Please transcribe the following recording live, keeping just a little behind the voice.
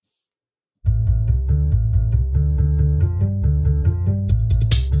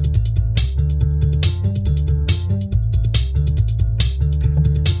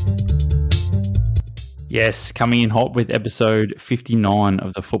Yes, coming in hot with episode 59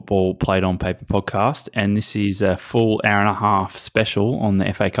 of the Football Played on Paper podcast. And this is a full hour and a half special on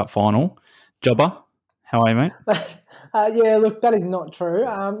the FA Cup final. Jobber, how are you, mate? Yeah, look, that is not true.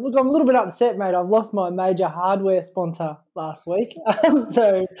 Look, I'm a little bit upset, mate. I've lost my major hardware sponsor last week.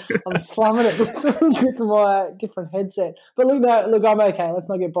 So I'm slumming it this week with my different headset. But look, I'm okay. Let's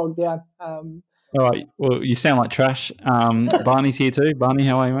not get bogged down. All right. Well, you sound like trash. Barney's here too. Barney,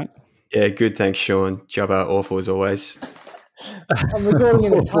 how are you, mate? Yeah, good. Thanks, Sean. Jobber, awful as always. I'm recording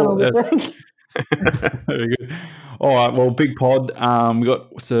in a tunnel this week. Very good. All right. Well, big pod. We've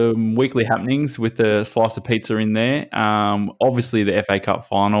got some weekly happenings with a slice of pizza in there. Obviously, the FA Cup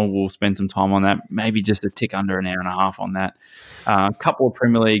final. We'll spend some time on that. Maybe just a tick under an hour and a half on that. A couple of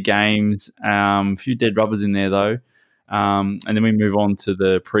Premier League games. A few dead rubbers in there, though. And then we move on to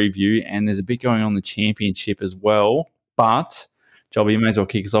the preview. And there's a bit going on in the Championship as well. But Jobby, you may as well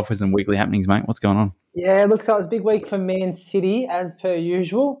kick us off with some weekly happenings, mate. What's going on? Yeah, looks like it was a big week for Man City, as per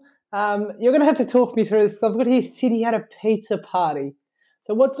usual. You're going to have to talk me through this. I've got here City had a pizza party.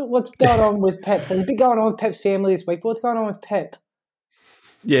 So what's going on with Pep? So there's a bit going on with Pep's family this week. But what's going on with Pep?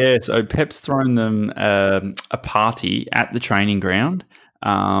 Yeah, so Pep's thrown them a party at the training ground,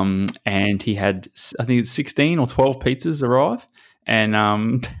 and he had, I think it's 16 or 12 pizzas arrive. And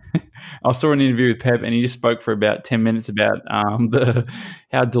I saw an interview with Pep, and he just spoke for about 10 minutes about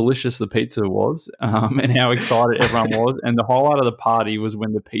how delicious the pizza was and how excited everyone was. And the highlight of the party was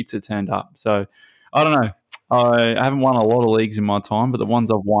when the pizza turned up. So I don't know. I haven't won a lot of leagues in my time, but the ones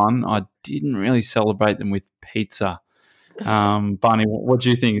I've won, I didn't really celebrate them with pizza. Barney, what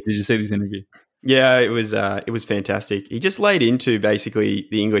do you think? Did you see this interview? Yeah, it was fantastic. He just laid into basically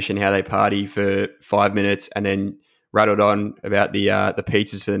the English and how they party for 5 minutes, and then rattled on about the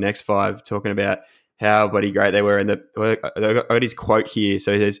pizzas for the next 5, talking about how bloody great they were. And I got his quote here.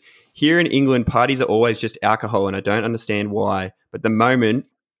 So he says, "Here in England, parties are always just alcohol, and I don't understand why. But the moment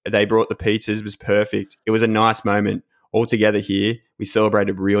they brought the pizzas was perfect. It was a nice moment. All together here, we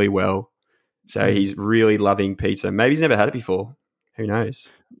celebrated really well." So he's really loving pizza. Maybe he's never had it before. Who knows?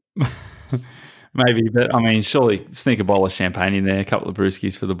 Maybe, but I mean, surely sneak a bowl of champagne in there, a couple of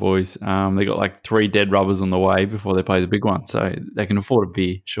brewskis for the boys. They got like 3 dead rubbers on the way before they play the big one, so they can afford a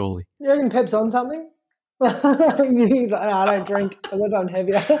beer, surely. You reckon Pep's on something? He's like, no, I don't drink. I got something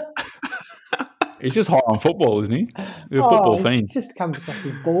heavier. He's just high on football, isn't he? He's a football fiend. He just comes across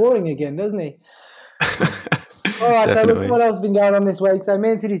as boring again, doesn't he? All right, so look what else has been going on this week. So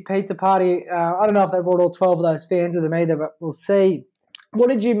Man City's pizza party, I don't know if they brought all 12 of those fans with them either, but we'll see. What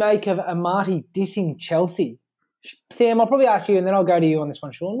did you make of Amati dissing Chelsea? Sam, I'll probably ask you and then I'll go to you on this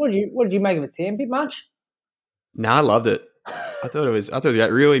one, Sean. What did you make of it, Sam? Bit much? No, I loved it. I thought it was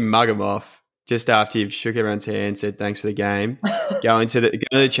really mug him off just after you've shook everyone's hand, said thanks for the game. Go into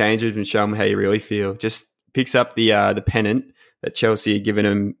the change room and show them how you really feel. Just picks up the pennant that Chelsea had given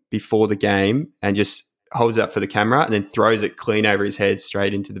him before the game and just holds it up for the camera and then throws it clean over his head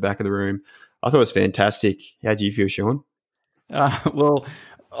straight into the back of the room. I thought it was fantastic. How do you feel, Sean? Well,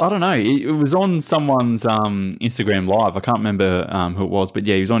 I don't know. It was on someone's Instagram Live. I can't remember who it was, but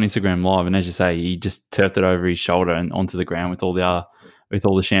yeah, he was on Instagram Live, and as you say, he just turfed it over his shoulder and onto the ground with all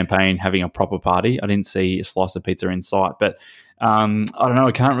the champagne, having a proper party. I didn't see a slice of pizza in sight, but I don't know.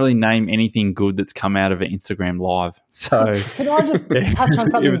 I can't really name anything good that's come out of an Instagram Live. So can I just touch on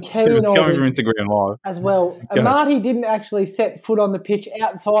something key in all coming from this Instagram Live as well? Amati didn't actually set foot on the pitch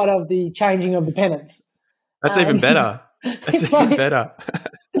outside of the changing of the pennants. That's even better. That's even better.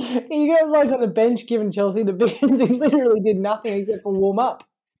 He goes like on the bench giving Chelsea the beans. He literally did nothing except for warm up.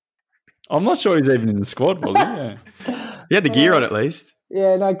 I'm not sure he's even in the squad, was he? Yeah. He had the gear on at least.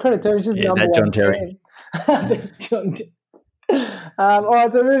 Yeah, no, credit to him. He's just number that one John Terry. John all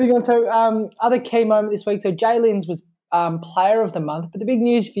right, so moving on to other key moment this week. So Jay Lynn's was player of the month, but the big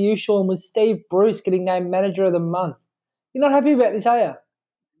news for you, Sean, was Steve Bruce getting named manager of the month. You're not happy about this, are you?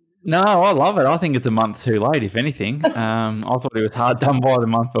 No, I love it. I think it's a month too late, if anything. I thought he was hard done by the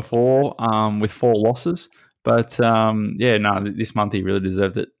month before with 4 losses. But, this month he really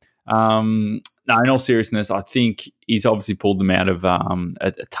deserved it. No, in all seriousness, I think he's obviously pulled them out of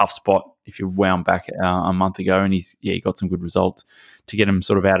a tough spot if you wound back a month ago, and he got some good results to get him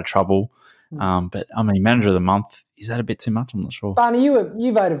sort of out of trouble. But, I mean, manager of the month, is that a bit too much? I'm not sure. Barney,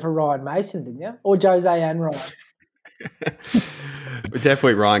 you voted for Ryan Mason, didn't you? Or Jose and Ryan?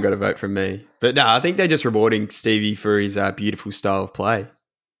 Definitely Ryan got a vote from me. But no, I think they're just rewarding Stevie for his beautiful style of play.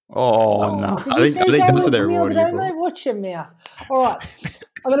 Oh no. I think that's what they're rewarding him for. Mate, watch your mouth. All right.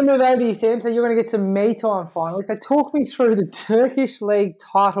 I'm going to move over to you, Sam. So you're going to get some me time finally. So talk me through the Turkish League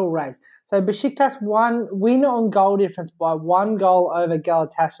title race. So Besiktas win on goal difference by 1 goal over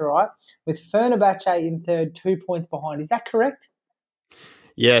Galatasaray, with Fenerbahce in third, 2 points behind. Is that correct?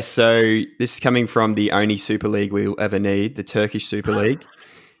 Yeah, so this is coming from the only Super League we'll ever need, the Turkish Super League.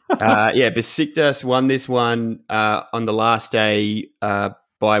 Besiktas won this one on the last day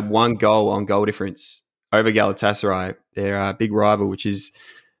by 1 goal on goal difference over Galatasaray. They're a big rival, which is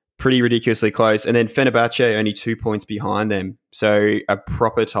pretty ridiculously close. And then Fenerbahce only 2 points behind them. So a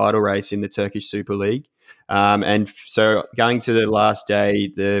proper title race in the Turkish Super League. So going to the last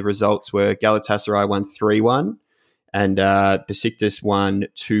day, the results were Galatasaray won 3-1 and Besiktas won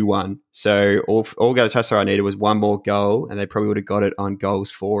 2-1. So all Galatasaray needed was one more goal, and they probably would have got it on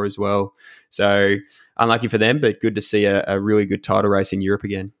goals for as well. So unlucky for them, but good to see a really good title race in Europe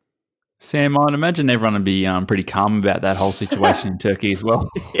again. Sam, I'd imagine everyone would be pretty calm about that whole situation in Turkey as well.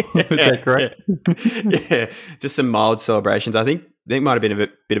 Is that correct? Yeah, just some mild celebrations. I think might have been a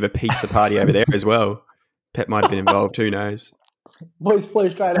bit of a pizza party over there as well. Pep might have been involved. Who knows? Boys flew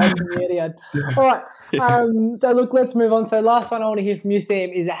straight over to the Etihad. All right. So, look, let's move on. So, last one I want to hear from you,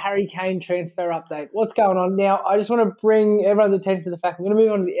 Sam, is a Harry Kane transfer update. What's going on? Now, I just want to bring everyone's attention to the fact we're going to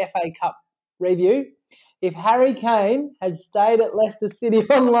move on to the FA Cup review. If Harry Kane had stayed at Leicester City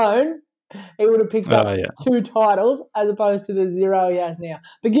on loan, he would have picked up 2 titles as opposed to the 0 he has now.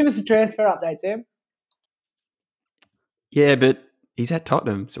 But give us a transfer update, Sam. Yeah, but he's at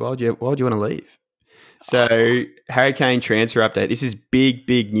Tottenham, so why would you want to leave? So, Harry Kane transfer update. This is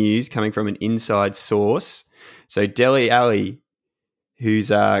big news coming from an inside source. So, Dele Alli, who's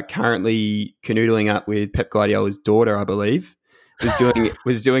currently canoodling up with Pep Guardiola's daughter, I believe,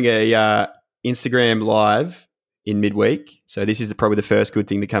 was doing a Instagram live in midweek. So this is probably the first good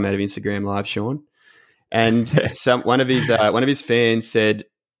thing to come out of Instagram Live, Sean. And one of his fans said,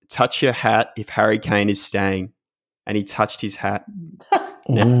 "Touch your hat if Harry Kane is staying," and he touched his hat.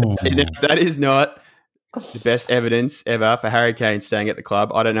 Now, that is not the best evidence ever for Harry Kane staying at the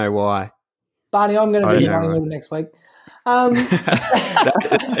club. I don't know why. Barney, I'm going to be running with next week.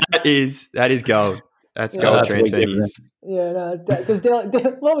 That is gold. That's gold transfer news. Yeah, no, it's because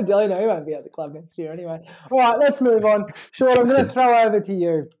what would Dele know? He won't be at the club next year anyway. All right, let's move on. Sean, I'm going to throw over to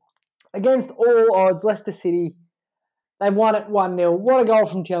you. Against all odds, Leicester City, they've won it 1-0. What a goal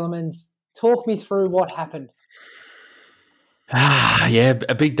from Tielemans. Talk me through what happened. Yeah,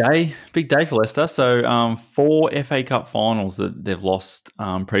 a big day for Leicester. So 4 FA Cup finals that they've lost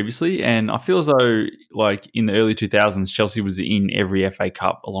previously, and I feel as though like in the early 2000s, Chelsea was in every FA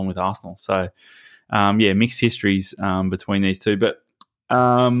Cup along with Arsenal. So mixed histories between these two, but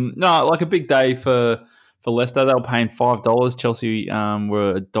no, like a big day for Leicester. They were paying $5. Chelsea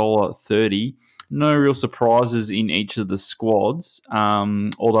were $1.30. No real surprises in each of the squads.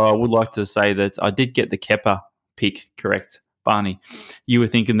 Although I would like to say that I did get the Kepa pick correct. Barney, you were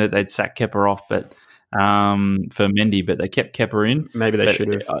thinking that they'd sack Kepa off, but for Mendy, but they kept Kepa in. Maybe they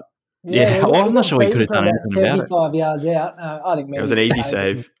should have. I'm not sure he could have done anything about it. 75 yards out. I think it was an easy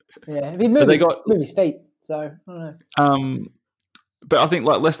save. Yeah, if he'd move his feet, so I don't know. But I think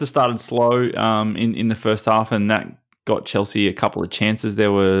like Leicester started slow in the first half, and that got Chelsea a couple of chances.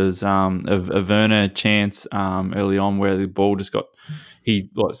 There was a Werner chance early on where the ball just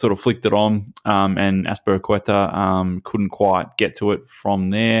he sort of flicked it on, and Azpilicueta couldn't quite get to it from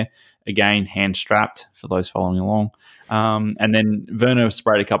there. Again, hand strapped for those following along. And then Werner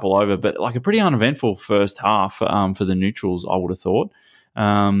sprayed a couple over, but like a pretty uneventful first half for the neutrals, I would have thought.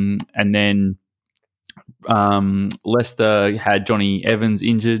 And then Leicester had Johnny Evans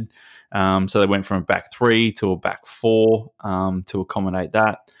injured, so they went from a back 3 to a back 4 to accommodate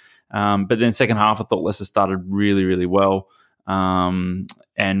that. But then second half, I thought Leicester started really, really well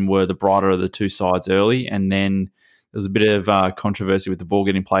and were the brighter of the two sides early. And then there was a bit of controversy with the ball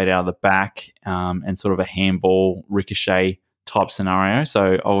getting played out of the back and sort of a handball ricochet type scenario.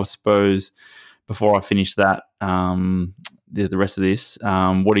 So I suppose before I finish that, the rest of this,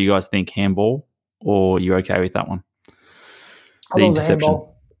 what do you guys think? Handball, or are you okay with that one? The interception.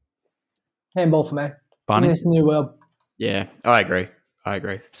 Handball for me. Barney? In this new world. Yeah, I agree.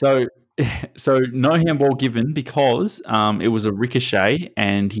 So no handball given because it was a ricochet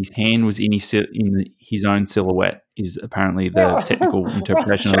and his hand was in his own silhouette is apparently the technical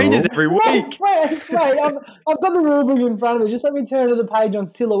interpretation of the rule. Changes every week. Wait. I've got the rule book in front of me. Just let me turn to the page on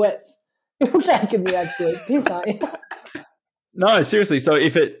silhouettes. You're taking the absolute piss, aren't you? No, seriously. So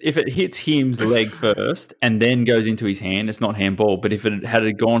if it hits him's leg first and then goes into his hand, it's not handball. But if it had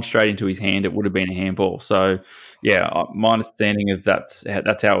gone straight into his hand, it would have been a handball. So yeah, my understanding of that's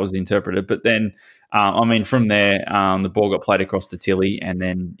how it was interpreted. But then I mean, from there, the ball got played across to Tilly, and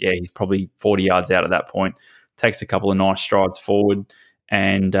then, he's probably 40 yards out at that point, takes a couple of nice strides forward,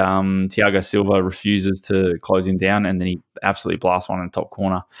 and Thiago Silva refuses to close him down, and then he absolutely blasts one in the top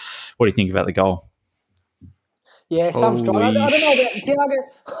corner. What do you think about the goal? Yeah, some strong. I don't know about Thiago.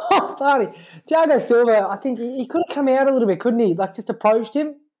 Oh, funny. Thiago Silva, I think he could have come out a little bit, couldn't he? Like, just approached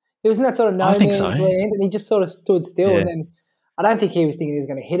him. He was in that sort of no man's land, and he just sort of stood still. And then I don't think he was thinking he was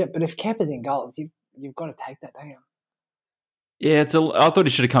going to hit it. But if Kepa's in goals, you've got to take that down. Yeah, I thought he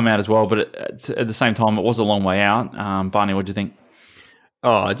should have come out as well, but at the same time, it was a long way out. Barney, what do you think?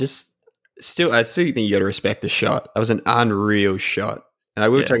 Oh, I still think you got to respect the shot. That was an unreal shot. And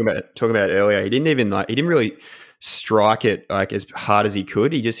we were talking about earlier. He didn't really strike it like as hard as he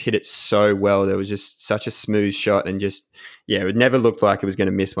could. He just hit it so well. There was just such a smooth shot, and it never looked like it was going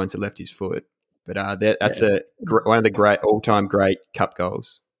to miss once it left his foot. But that's one of the all-time great cup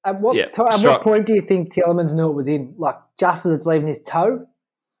goals. At what point do you think Tielemans knew it was in? Like just as it's leaving his toe?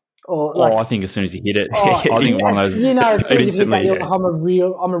 Or I think as soon as he hit it. I think one of those. As soon as you hit that, you're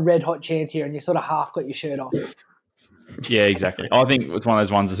like, I'm a red hot chance here, and you sort of half got your shirt off. Yeah, exactly. I think it's one of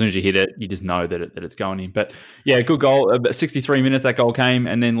those ones, as soon as you hit it, you just know that it's going in. But, good goal. About 63 minutes, that goal came,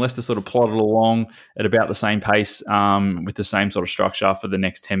 and then Leicester sort of plodded along at about the same pace with the same sort of structure for the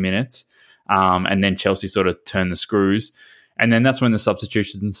next 10 minutes. And then Chelsea sort of turned the screws. And then that's when the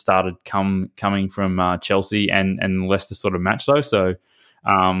substitutions started coming from Chelsea and Leicester sort of matched those. So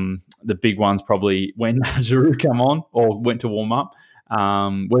the big ones probably when Giroud come on or went to warm up.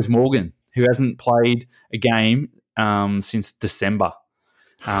 Wes Morgan, who hasn't played a game since December.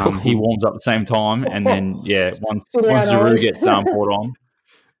 He warms up at the same time, and then once Giroud gets brought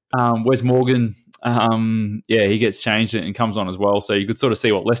on, Wes Morgan, he gets changed and comes on as well. So you could sort of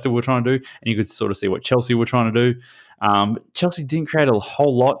see what Leicester were trying to do, and you could sort of see what Chelsea were trying to do. Chelsea didn't create a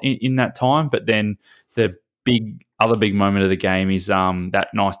whole lot in that time, but then the other big moment of the game is that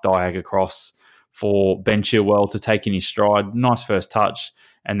nice diag across for Ben Chilwell to take in his stride. Nice first touch.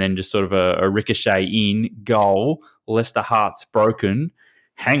 And then just sort of a ricochet in goal. Leicester hearts broken.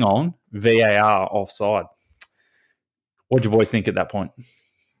 Hang on, VAR offside. What do you boys think at that point?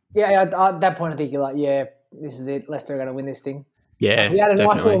 Yeah, at that point I think you're like, this is it. Leicester are going to win this thing. Yeah, we had a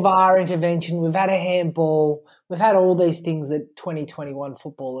nice little VAR intervention. We've had a handball. We've had all these things that 2021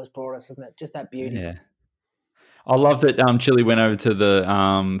 football has brought us, isn't it? Just that beauty. Yeah. I love that Chile went over to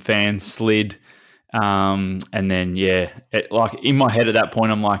the fans, slid. And then, like in my head at that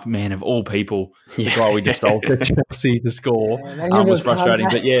point, I'm like, man, of all people, the guy we just altered Chelsea to score was frustrating.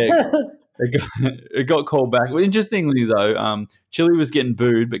 But it got called back. Well, interestingly, though, Chile was getting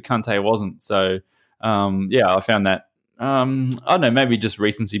booed, but Kante wasn't. So, I found that, I don't know, maybe just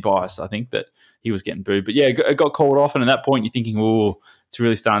recency bias, I think, that he was getting booed. But, it got called off. And at that point, you're thinking, it's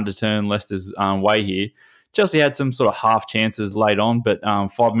really starting to turn Leicester's way here. Chelsea had some sort of half chances late on, but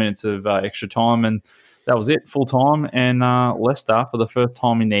 5 minutes of extra time, and that was it, full time. And Leicester, for the first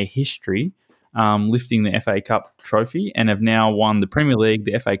time in their history, lifting the FA Cup trophy and have now won the Premier League,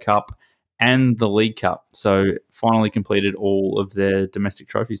 the FA Cup, and the League Cup. So finally completed all of their domestic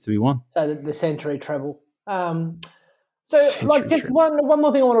trophies to be won. So the century treble. Just one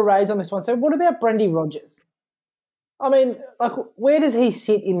more thing I want to raise on this one. So what about Brendan Rodgers? I mean, like, where does he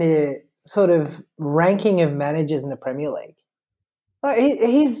sit in the sort of ranking of managers in the Premier League? Like,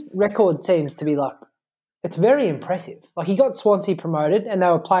 his record seems to be like, it's very impressive. Like, he got Swansea promoted and they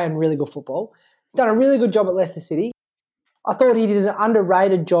were playing really good football. He's done a really good job at Leicester City. I thought he did an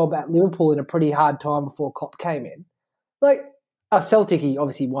underrated job at Liverpool in a pretty hard time before Klopp came in. Like, Celtic, he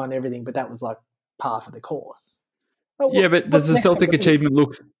obviously won everything, but that was like par for the course. Like, but does the Celtic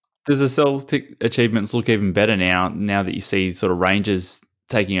achievements look even better now that you see sort of Rangers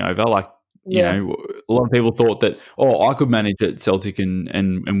taking over? Like, you know, a lot of people thought that, I could manage at Celtic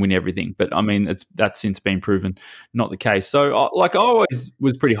and win everything. But, I mean, that's since been proven not the case. So, I always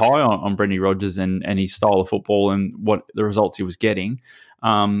was pretty high on Brendan Rodgers and his style of football and what the results he was getting.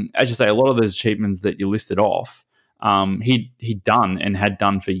 As you say, a lot of those achievements that you listed off, he'd done and had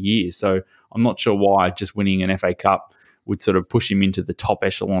done for years. So, I'm not sure why just winning an FA Cup would sort of push him into the top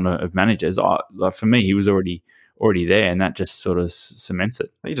echelon of managers. For me, he was already there, and that just sort of cements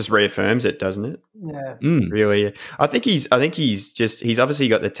it. He just reaffirms it, doesn't it? Yeah, really. I think he's obviously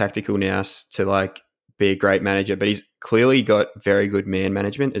got the tactical nous to like be a great manager, but he's clearly got very good man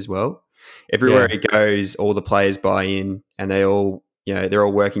management as well. Everywhere he goes, all the players buy in, and they're all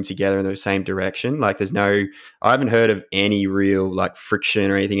working together in the same direction. Like, I haven't heard of any real like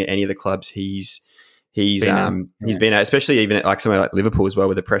friction or anything at any of the clubs he's he's been at, especially even at like somewhere like Liverpool as well,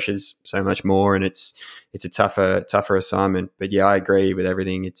 where the pressure's so much more and it's a tougher assignment. But yeah, I agree with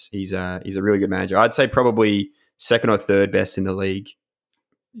everything. He's a really good manager. I'd say probably second or third best in the league.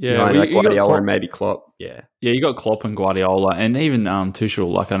 Yeah, behind like Guardiola and maybe Klopp. Yeah, you got Klopp and Guardiola, and even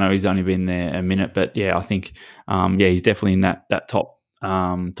Tuchel. Like I know he's only been there a minute, but yeah, I think he's definitely in that top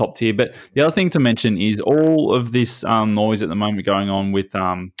tier. But the other thing to mention is all of this noise at the moment going on with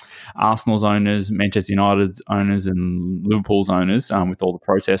Arsenal's owners, Manchester United's owners, and Liverpool's owners, with all the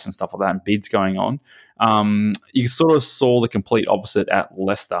protests and stuff like that, and bids going on. You sort of saw the complete opposite at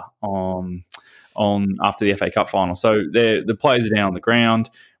Leicester on after the FA Cup final. So the players are down on the ground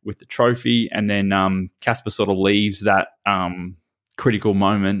with the trophy, and then Casper sort of leaves that critical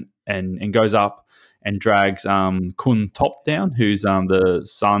moment and goes up and drags Kun Top down, who's the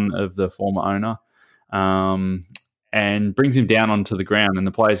son of the former owner, and brings him down onto the ground, and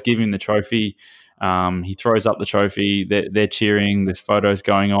the players give him the trophy. He throws up the trophy. They're cheering. There's photos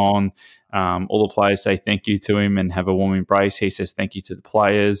going on. All the players say thank you to him and have a warm embrace. He says thank you to the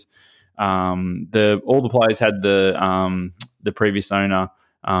players. All the players had the previous owner,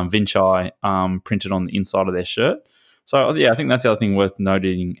 Vichai, printed on the inside of their shirt. So yeah, I think that's the other thing worth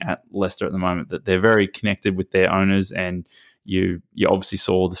noting at Leicester at the moment, that they're very connected with their owners, and you obviously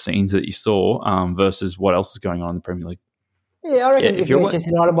saw the scenes that you saw versus what else is going on in the Premier League. Yeah, I reckon if Manchester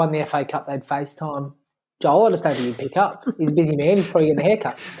United won the FA Cup, they'd FaceTime Joel. I just don't think he'd pick up. He's a busy man. He's probably getting a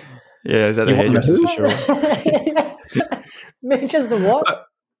haircut. Yeah, is that the hairdresser for sure? Manchester what?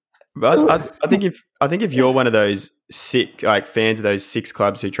 But I think if you're one of those sick fans of those 6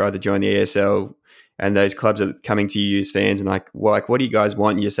 clubs who tried to join the ESL, and those clubs are coming to you as fans and what do you guys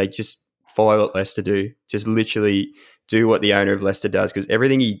want? And you say just follow what Leicester do. Just literally do what the owner of Leicester does, because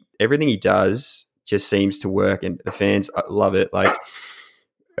everything he does just seems to work, and the fans love it. Like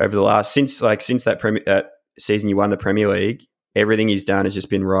over the last since that season you won the Premier League, everything he's done has just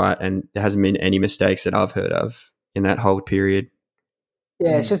been right, and there hasn't been any mistakes that I've heard of in that whole period.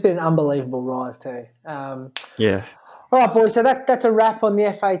 Yeah, it's just been an unbelievable rise too. Yeah. All right, boys, so that's a wrap on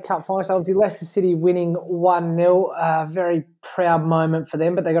the FA Cup final. So obviously Leicester City winning 1-0. Very proud moment for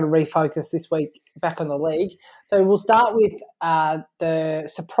them, but they've got to refocus this week back on the league. So we'll start with the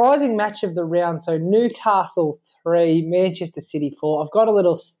surprising match of the round. So Newcastle 3, Manchester City 4. I've got a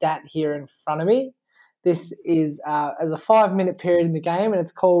little stat here in front of me. This is as a 5-minute period in the game, and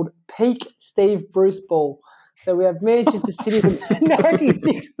it's called Peak Steve Bruce Ball. So we have Manchester City with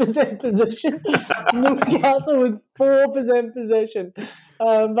 96% possession, Newcastle with 4% possession.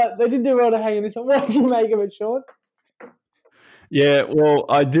 But they did do well to hang in this one. What did you make of it, Sean? Yeah, well,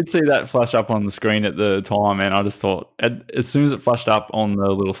 I did see that flash up on the screen at the time, and I just thought, as soon as it flashed up on the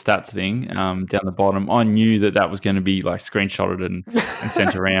little stats thing down the bottom, I knew that was going to be like screenshotted and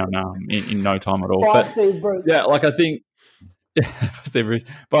sent around in no time at all. But Steve Bruce. Yeah, like I think, Steve Bruce.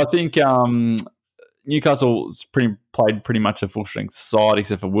 But I think Newcastle's played pretty much a full-strength side,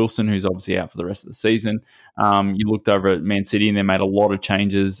 except for Wilson, who's obviously out for the rest of the season. You looked over at Man City, and they made a lot of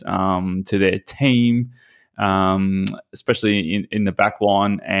changes to their team, especially in the back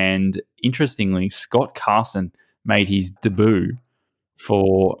line. And interestingly, Scott Carson made his debut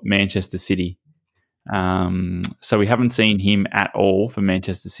for Manchester City. So we haven't seen him at all for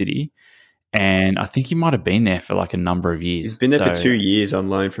Manchester City. And I think he might have been there for like a number of years. He's been there for 2 years on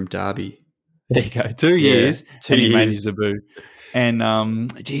loan from Derby. There you go. 2 years. 2 years. He made his debut.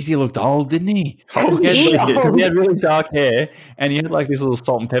 And, geez, he looked old, didn't he? He had really dark hair, and he had like this little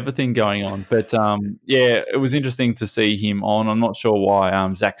salt and pepper thing going on. But, yeah, it was interesting to see him on. I'm not sure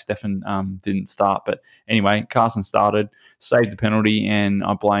why Zach Steffen didn't start. But anyway, Carson started, saved the penalty, and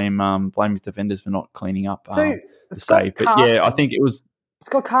I blame his defenders for not cleaning up the save. But, yeah, I think it was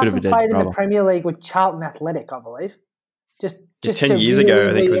Scott Carson played in the Premier League with Charlton Athletic, I believe. Just 10 years ago,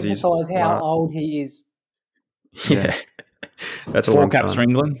 I think was his. How old he is. Yeah, that's a 4 long caps time. for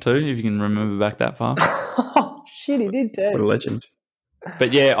England too, if you can remember back that far. Oh shit, he did too. What a legend!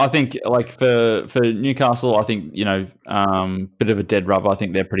 But yeah, I think like for Newcastle, I think bit of a dead rubber. I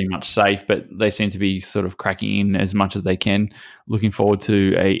think they're pretty much safe, but they seem to be sort of cracking in as much as they can. Looking forward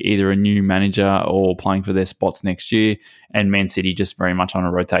to either a new manager or playing for their spots next year. And Man City just very much on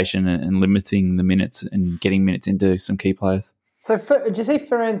a rotation and limiting the minutes and getting minutes into some key players. So did you see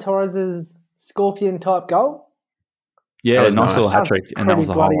Ferran Torres' scorpion type goal? Yeah, nice little hat trick, and that was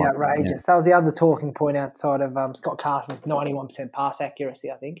the bloody highlight. Outrageous. Yeah. That was the other talking point outside of Scott Carson's 91% pass accuracy,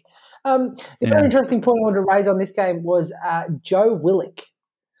 I think. The other interesting point I wanted to raise on this game was Joe Willock.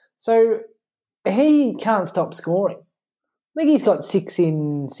 So he can't stop scoring. I think he's got 6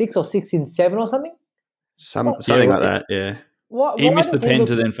 in 6 or 6 in 7 or something. Something like that, yeah. He missed the pen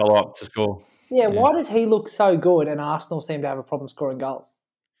to then follow up to score. Yeah, why does he look so good and Arsenal seem to have a problem scoring goals?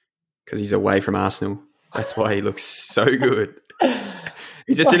 Because he's away from Arsenal. That's why he looks so good.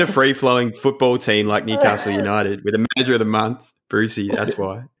 He's just in a free-flowing football team like Newcastle United with a manager of the month, Brucey. That's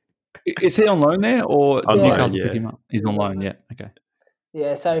why. Is he on loan there, or did Newcastle pick him up? He's on loan, yeah. Okay.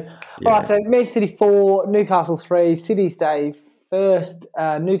 Yeah, so, all right, so Manchester City 4, Newcastle 3, City stay first,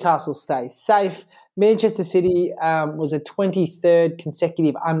 Newcastle stay safe. Manchester City was a 23rd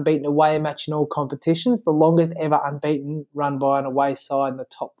consecutive unbeaten away match in all competitions, the longest ever unbeaten run by an away side in the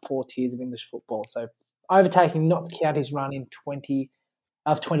top 4 tiers of English football. So overtaking Notts County's run in 22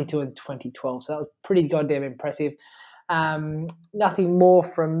 and 2012. So that was pretty goddamn impressive. Nothing more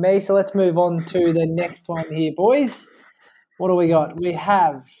from me. So let's move on to the next one here, boys. What do we got? We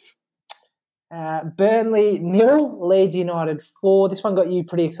have Burnley 0, Leeds United 4. This one got you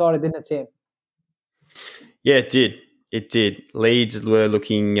pretty excited, didn't it, Sam? Yeah, it did. It did. Leeds were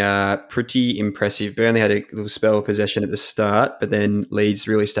looking pretty impressive. Burnley had a little spell of possession at the start, but then Leeds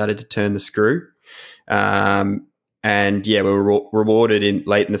really started to turn the screw. And yeah, we were rewarded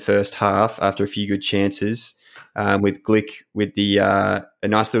late in the first half after a few good chances with Glick with a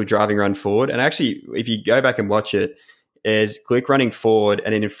nice little driving run forward. And actually, if you go back and watch it, there's Glick running forward,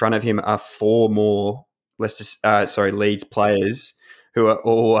 and then in front of him are 4 more Leeds players who are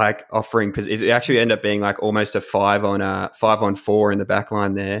all like offering. It actually ended up being like almost a 5-on-4 in the back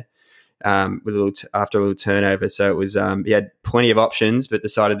line there, with after a little turnover. So it was he had plenty of options, but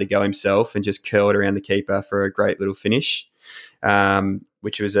decided to go himself and just curled around the keeper for a great little finish,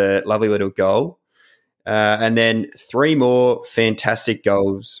 which was a lovely little goal. And then 3 more fantastic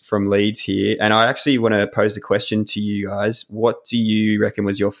goals from Leeds here. And I actually want to pose the question to you guys. What do you reckon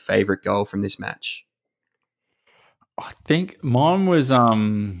was your favourite goal from this match? I think mine was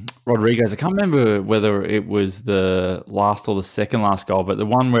Rodriguez. I can't remember whether it was the last or the second last goal, but the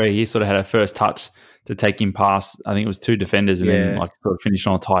one where he sort of had a first touch to take him past, I think it was 2 defenders and then like sort of finished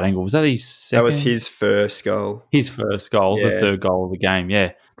on a tight angle. Was that his second? That was his first goal. His first goal, the third goal of the game.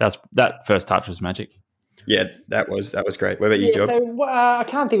 Yeah, that first touch was magic. Yeah, that was great. What about you, Job? So I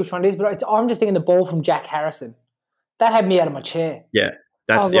can't think which one it is, but I'm just thinking the ball from Jack Harrison. That had me out of my chair. Yeah,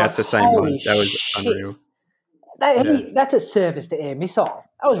 that's the same one. That was unreal. That's a surface to air missile.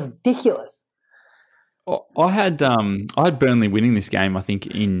 That was ridiculous. I had Burnley winning this game, I think,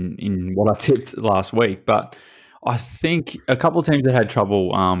 in what I tipped last week, but I think a couple of teams that had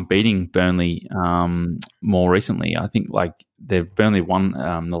trouble beating Burnley more recently. I think like they've Burnley won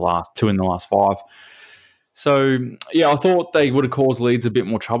the last 2 in the last 5. So, yeah, I thought they would have caused Leeds a bit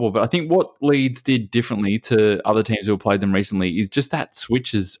more trouble. But I think what Leeds did differently to other teams who have played them recently is just that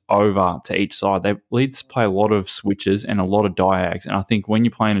switches over to each side. Leeds play a lot of switches and a lot of diags. And I think when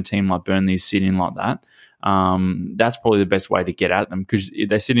you're playing a team like Burnley who's sitting like that, that's probably the best way to get at them, because if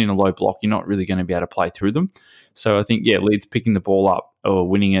they sit in a low block, you're not really going to be able to play through them. So I think, Leeds picking the ball up or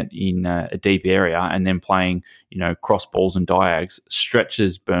winning it in a deep area and then playing, cross balls and diags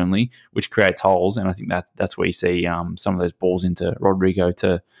stretches Burnley, which creates holes. And I think that's where you see some of those balls into Rodrigo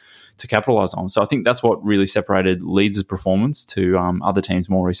to capitalise on. So I think that's what really separated Leeds' performance to other teams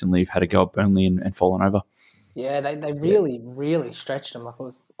more recently who've had a go at Burnley and fallen over. Yeah, they really stretched them. It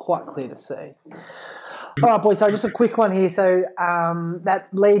was quite clear to see. All right, boys, so just a quick one here. So that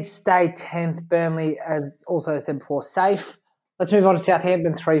Leeds stay 10th, Burnley, as also said before, safe. Let's move on to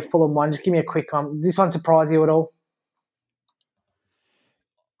Southampton 3, Fulham 1. Just give me a quick one. Did this one surprise you at all?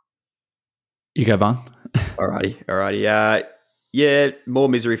 You go, Van. Alrighty. Yeah, more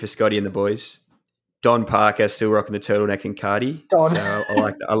misery for Scotty and the boys. Don Parker still rocking the turtleneck and Cardi. So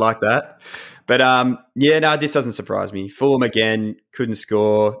I like that. But this doesn't surprise me. Fulham again couldn't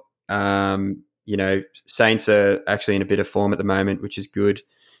score. Saints are actually in a bit of form at the moment, which is good.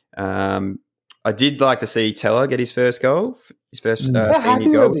 I did like to see Teller get his first goal, his first senior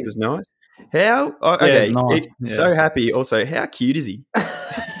goal, which was nice. How? Oh, okay, yeah, nice. So happy. Also, how cute is he?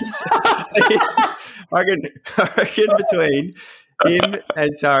 I reckon between him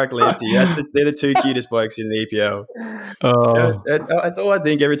and Tarek Lamptey, they're the 2 cutest blokes in the EPL. That's all I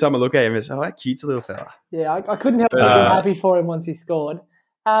think every time I look at him is, how cute's a little fella. Yeah, I couldn't help but be happy for him once he scored.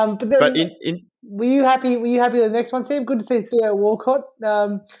 Were you happy? Were you happy with the next one, Sam? Good to see Theo Walcott.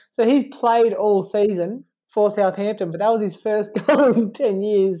 So he's played all season for Southampton, but that was his first goal in 10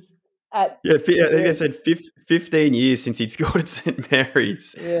 years. I think I said 15 years since he'd scored at St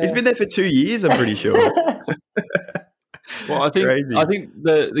Mary's. Yeah. He's been there for 2 years, I'm pretty sure. Well, I think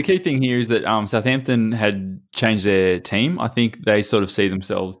the key thing here is that Southampton had changed their team. I think they sort of see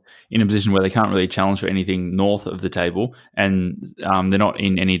themselves in a position where they can't really challenge for anything north of the table, and they're not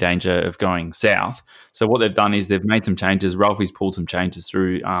in any danger of going south. So what they've done is they've made some changes. Ralphie's pulled some changes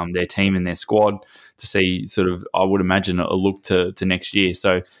through their team and their squad to see sort of, I would imagine, a look to next year.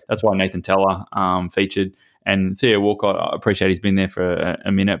 So that's why Nathan Teller featured. And Theo Walcott, I appreciate he's been there for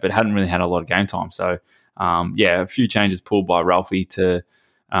a minute, but hadn't really had a lot of game time. So, a few changes pulled by Ralphie to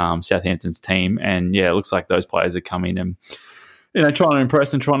Southampton's team. And, it looks like those players are coming and, trying to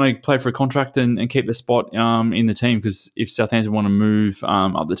impress and trying to play for a contract and keep the spot in the team. Because if Southampton want to move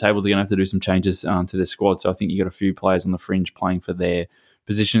up the table, they're going to have to do some changes to their squad. So I think you got a few players on the fringe playing for their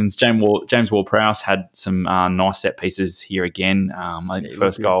positions. James Ward-Prowse had some nice set pieces here again. I think the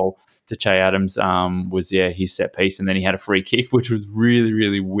first goal to Che Adams was his set piece, and then he had a free kick, which was really,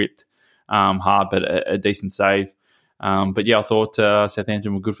 really whipped hard, but a decent save. I thought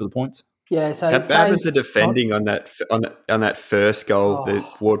Southampton were good for the points. Yeah, so how bad was the defending on that first goal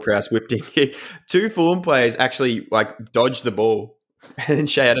that Ward-Prowse whipped in? Two Fulham players actually dodged the ball, and then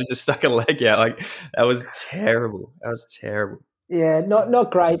Che Adams just stuck a leg out. That was terrible. Yeah,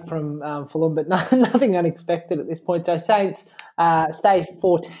 not great from Fulham, but nothing unexpected at this point. So Saints stay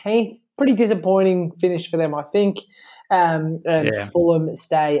 14th. Pretty disappointing finish for them, I think. Fulham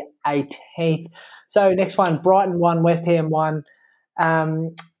stay 18th. So next one, Brighton 1, West Ham 1.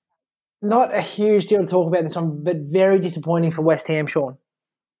 Not a huge deal to talk about this one, but very disappointing for West Ham, Sean.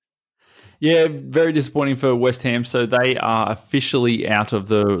 Yeah, very disappointing for West Ham. So they are officially out of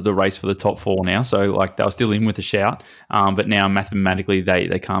the race for the top four now. So they were still in with a shout, but now mathematically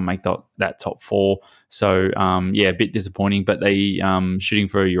they can't make that top four. So a bit disappointing, but they shooting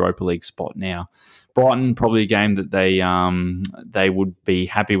for a Europa League spot now. Brighton, probably a game that they would be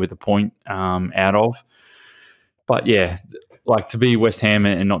happy with a point out of. But to be West Ham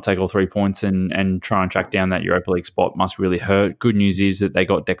and not take all 3 points and try and track down that Europa League spot must really hurt. Good news is that they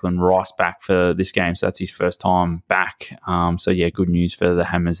got Declan Rice back for this game, so that's his first time back. Good news for the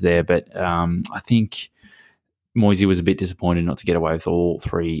Hammers there. But I think Moisey was a bit disappointed not to get away with all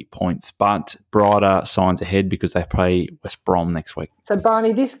 3 points, but brighter signs ahead because they play West Brom next week. So,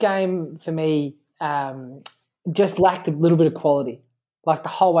 Barney, this game for me just lacked a little bit of quality, the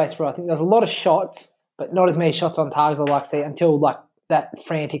whole way through. I think there was a lot of shots, but not as many shots on target as I'd like to see until that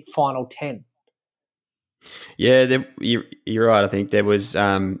frantic final 10. Yeah, you're right. I think there was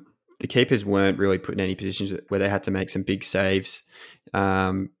the keepers weren't really put in any positions where they had to make some big saves.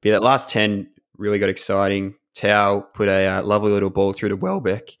 That last 10 really got exciting. Tao put a lovely little ball through to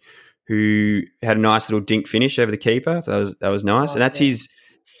Welbeck, who had a nice little dink finish over the keeper. That was nice. And that's his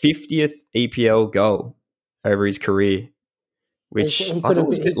 50th EPL goal over his career, which I thought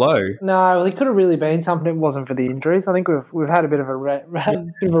was a bit low. No, he could have really been something. It wasn't for the injuries. I think we've had a bit of a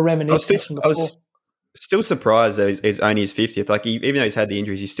reminiscence. I was still surprised that it's only his 50th. Even though he's had the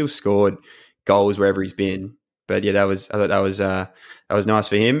injuries, he's still scored goals wherever he's been. But I thought that was nice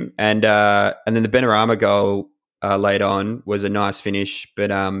for him. And then the Benrahma goal late on was a nice finish.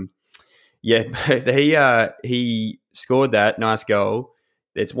 But he scored that nice goal.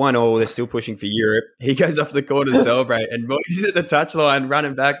 It's 1-1. They're still pushing for Europe. He goes off the corner to celebrate, and Moyes at the touchline,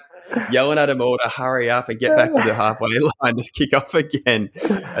 running back, yelling at them all to hurry up and get back to the halfway line to kick off again.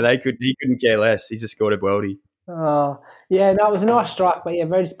 And he couldn't care less. He's just scored a worldie. Oh, yeah, no, it was a nice strike, but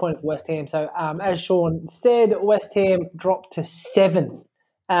very disappointed for West Ham. So, as Sean said, West Ham dropped to 7th.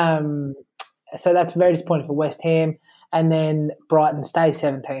 So that's very disappointing for West Ham. And then Brighton stays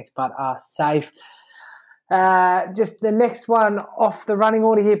 17th, but are safe. Just the next one off the running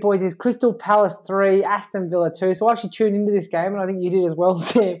order here, boys, is Crystal Palace 3, Aston Villa 2. So I actually tuned into this game, and I think you did as well,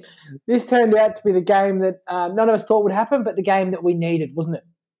 Sam. This turned out to be the game that none of us thought would happen, but the game that we needed, wasn't it?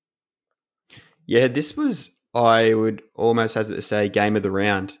 Yeah, this was, I would almost hazard to say, game of the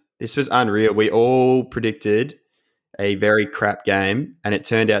round. This was unreal. We all predicted a very crap game, and it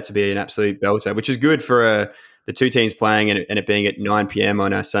turned out to be an absolute belter, which is good for the two teams playing and it being at 9 p.m.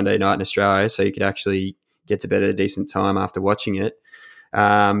 on a Sunday night in Australia, so you could actually get to bed at a decent time after watching it.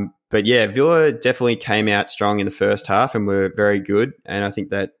 But yeah, Villa definitely came out strong in the first half and were very good. And I think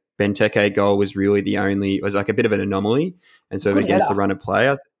that Benteke goal was really it was like a bit of an anomaly and sort of against the run of play.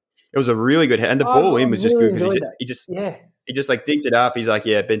 It was a really good head. And the ball in was just good because he just dinked it up. He's like,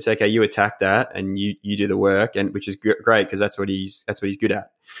 yeah, Benteke, you attack that and you do the work, and which is great because that's what he's good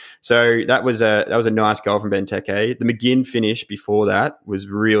at. So that was a nice goal from Benteke. The McGinn finish before that was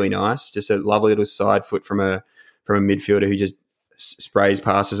really nice. Just a lovely little side foot from a midfielder who just sprays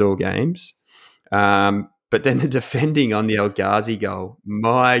passes all games. But then the defending on the El Ghazi goal,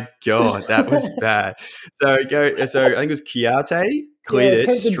 my God, that was bad. So I think it was Kiate cleared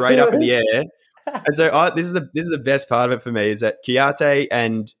it straight up in the air. And so this is the best part of it for me, is that Kiate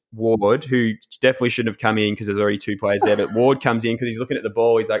and Ward, who definitely shouldn't have come in because there's already two players there, but Ward comes in because he's looking at the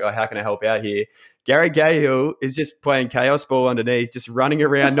ball. He's like, oh, how can I help out here? Gary Cahill is just playing chaos ball underneath, just running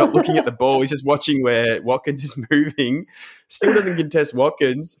around, not looking at the ball. He's just watching where Watkins is moving. Still doesn't contest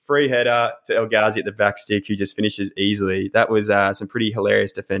Watkins. Free header to El Ghazi at the back stick, who just finishes easily. That was some pretty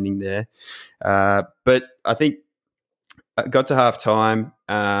hilarious defending there. But I think got to halftime,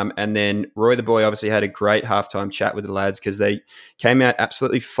 and then Roy the Boy obviously had a great halftime chat with the lads because they came out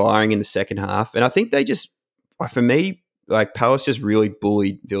absolutely firing in the second half. And I think they just, for me, like Palace just really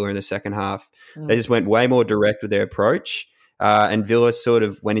bullied Villa in the second half. They just went way more direct with their approach, and Villa sort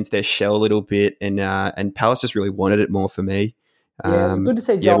of went into their shell a little bit, and Palace just really wanted it more for me. Yeah, it was good to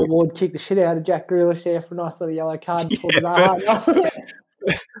see Joel Ward kick the shit out of Jack Grealish there for a nice little yellow card.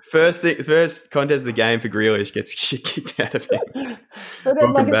 First contest of the game for Grealish, gets shit kicked out of him. But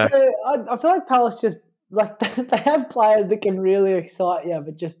then, I feel like Palace just, like, they have players that can really excite you,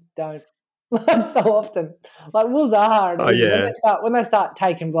 but just don't. Like, so often. Like, Wolves are hard. When they start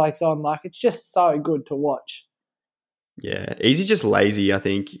taking blokes on, like, it's just so good to watch. Yeah, he's just lazy, I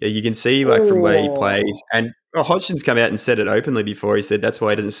think. You can see, like, from where he plays. And Hodgson's come out and said it openly before. He said that's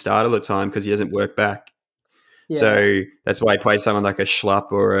why he doesn't start all the time, because he doesn't work back. Yeah. So that's why he plays someone like a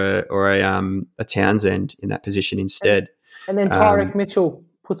Schlupp or a Townsend in that position instead. And then Tyreek Mitchell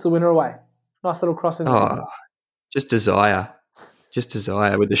puts the winner away. Nice little crossing. Just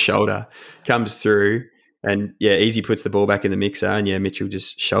desire with the shoulder comes through, and Easy puts the ball back in the mixer, and Mitchell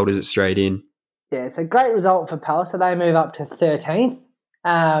just shoulders it straight in. Yeah, it's a great result for Palace. So they move up to 13th,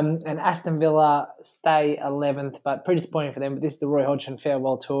 and Aston Villa stay 11th, but pretty disappointing for them. But this is the Roy Hodgson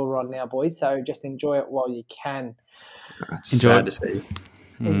farewell tour right now, boys. So just enjoy it while you can. It's sad to see.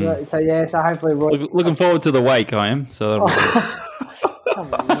 So hopefully Roy... Looking forward to the wake, I am. So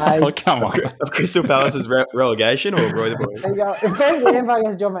Come on, mate. Come on. Of Crystal Palace's relegation or Roy the Boy? There you go. If the Empire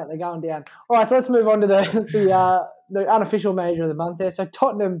gets a job, mate, they're going down. All right, so let's move on to the unofficial major of the month there. So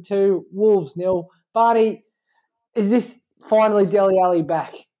Tottenham 2, Wolves 0. Barney, is this finally Dele Alli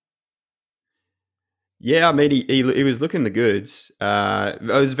back? Yeah, I mean, he was looking the goods. It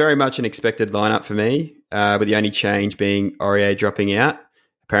was very much an expected lineup for me, with the only change being Aurier dropping out.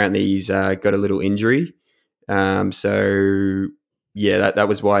 Apparently he's got a little injury. So... yeah, that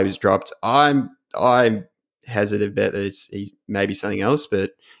was why he was dropped. I'm hesitant bet that he's maybe something else,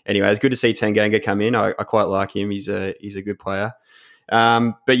 but anyway, it's good to see Tanganga come in. I quite like him. He's a good player.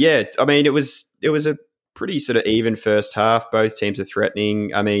 But yeah, I mean, it was a pretty sort of even first half. Both teams are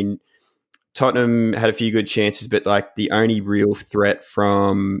threatening. I mean, Tottenham had a few good chances, but like the only real threat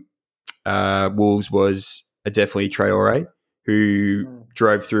from Wolves was definitely Traore, who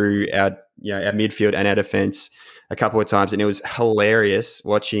drove through our midfield and our defence a couple of times, and it was hilarious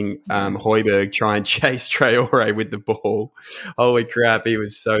watching Højbjerg try and chase Traore with the ball. Holy crap, he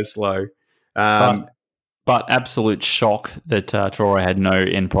was so slow. But absolute shock that Traore had no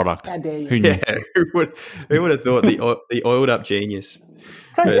end product. How dare you? Who knew? Yeah, who would have thought the oiled up genius?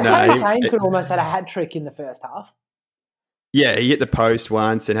 So Harry Kane could almost had a hat trick in the first half. Yeah, he hit the post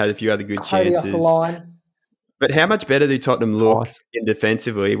once and had a few other good chances. Off the line. But how much better do Tottenham look in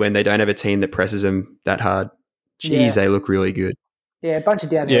defensively when they don't have a team that presses them that hard? Jeez, they look really good. Yeah, a bunch of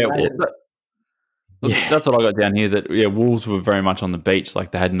downhill races. That's what I got down here. That Wolves were very much on the beach,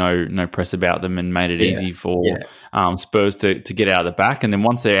 like they had no press about them and made it easy for Spurs to get out of the back. And then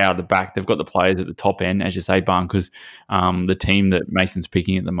once they're out of the back, they've got the players at the top end, as you say, Barn, because the team that Mason's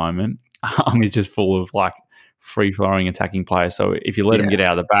picking at the moment is just full of like free flowing attacking players. So if you let them get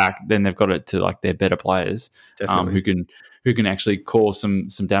out of the back, then they've got it to like their better players who can actually cause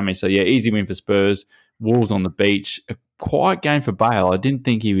some damage. So easy win for Spurs. Wolves on the beach, a quiet game for Bale. I didn't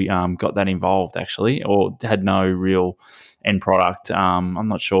think he got that involved actually, or had no real end product. I'm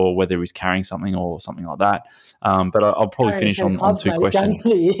not sure whether he was carrying something or something like that. But I'll probably finish on two questions.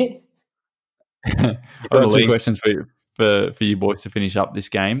 Two questions for you boys to finish up this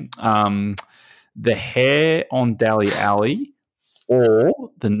game. The hair on Dele Alli or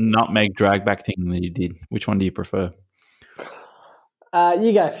the nutmeg drag back thing that he did. Which one do you prefer?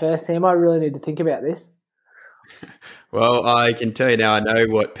 You go first, Sam. I really need to think about this. Well, I can tell you now, I know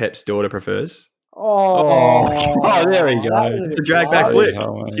what Pep's daughter prefers. Oh, there we go. It's a drag back flip.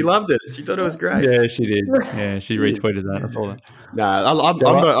 She loved it. She thought it was great. Yeah, she did. Yeah, she retweeted that. I saw that. No,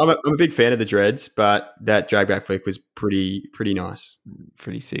 I'm a big fan of the dreads, but that drag back flick was pretty nice.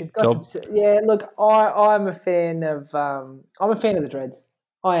 Pretty sick. Look, I'm a fan of the dreads.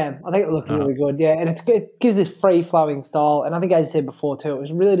 I am. I think it looked really good, yeah. And it gives this free-flowing style. And I think, as I said before too, it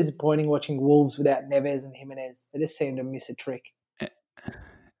was really disappointing watching Wolves without Neves and Jimenez. They just seemed to miss a trick.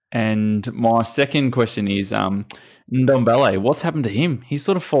 And my second question is Ndombele. What's happened to him? He's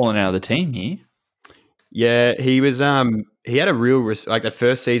sort of fallen out of the team here. Yeah, he was. He had a real like the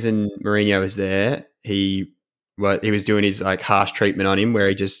first season Mourinho was there. He was doing his like harsh treatment on him, where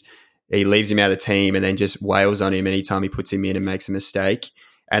he leaves him out of the team and then just wails on him anytime he puts him in and makes a mistake.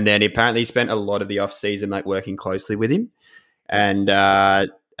 And then apparently he spent a lot of the off season like working closely with him, and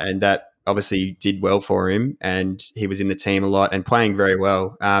that obviously did well for him. And he was in the team a lot and playing very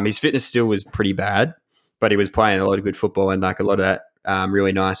well. His fitness still was pretty bad, but he was playing a lot of good football and like a lot of that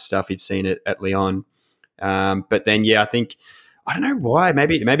really nice stuff he'd seen at Lyon. But then, yeah, I don't know why.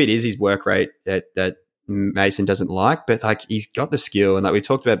 Maybe it is his work rate that Mason doesn't like, but like he's got the skill, and like we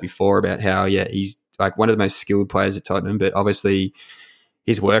talked about before about how he's like one of the most skilled players at Tottenham, but obviously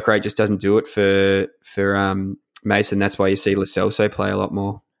his work rate just doesn't do it for Mason. That's why you see Lo Celso play a lot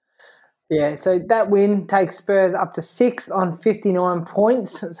more. Yeah, so that win takes Spurs up to 6th on 59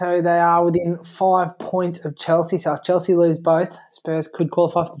 points. So they are within 5 points of Chelsea. So if Chelsea lose both, Spurs could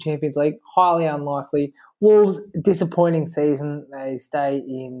qualify for the Champions League. Highly unlikely. Wolves, disappointing season. They stay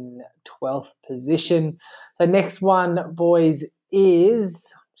in 12th position. So next one, boys,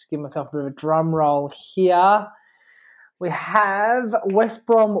 is, just give myself a bit of a drum roll here. We have West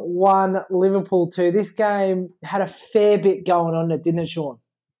Brom 1, Liverpool 2. This game had a fair bit going on it, didn't it, Sean?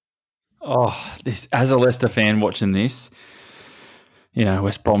 Oh, as a Leicester fan watching this,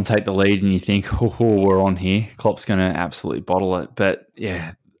 West Brom take the lead and you think, we're on here. Klopp's going to absolutely bottle it. But,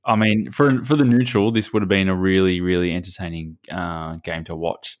 yeah, I mean, for the neutral, this would have been a really, really entertaining game to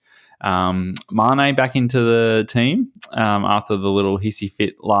watch. Mane back into the team after the little hissy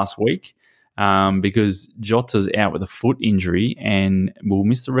fit last week. Because Jota's out with a foot injury and will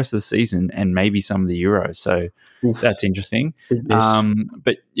miss the rest of the season and maybe some of the Euros. So that's interesting.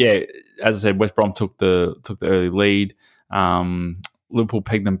 But yeah, as I said, West Brom took the early lead. Liverpool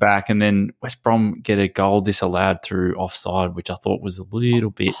pegged them back, and then West Brom get a goal disallowed through offside, which I thought was a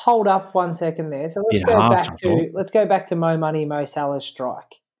little bit. Hold up 1 second there. So let's go back to Mo Money, Mo Salah's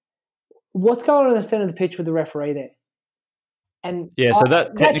strike. What's going on in the centre of the pitch with the referee there? And so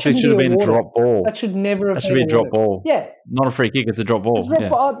that technically should have been a drop ball. That should never have been. That should be a drop ball. Yeah. Not a free kick, it's a drop ball.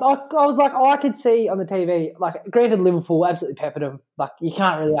 I was like, I could see on the TV, like, granted, Liverpool absolutely peppered them. Like, you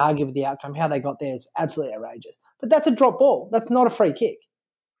can't really argue with the outcome. How they got there is absolutely outrageous. But that's a drop ball. That's not a free kick.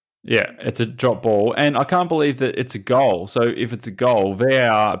 Yeah, it's a drop ball. And I can't believe that it's a goal. So if it's a goal,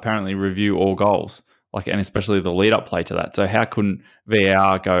 VAR apparently review all goals, and especially the lead-up play to that. So how couldn't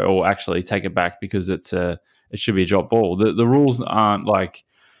VAR go, actually take it back because it should be a drop ball? The rules aren't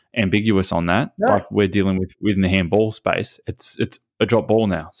ambiguous on that. No. Like we're dealing with within the handball space. It's a drop ball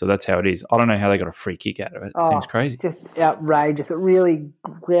now. So that's how it is. I don't know how they got a free kick out of it. It seems crazy. Just outrageous. It really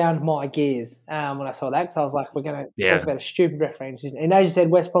ground my gears when I saw that, because I was like, we're going to talk about a stupid referee decision. And as you said,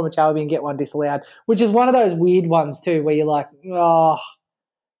 West Bromwich Albion get one disallowed, which is one of those weird ones too where you're like,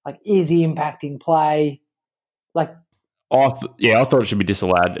 is he impacting play? I thought it should be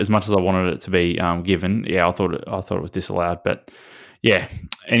disallowed as much as I wanted it to be given. Yeah, I thought it was disallowed, but yeah.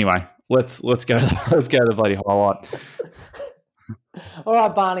 Anyway, let's go to the bloody highlight. All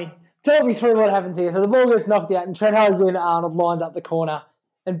right, Barney, talk me through what happens here. So the ball gets knocked out, and Trent Alexander-Arnold lines up the corner,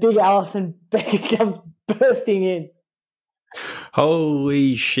 and big Alisson Becker comes bursting in.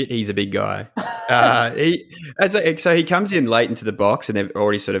 Holy shit, he's a big guy. So he comes in late into the box, and they've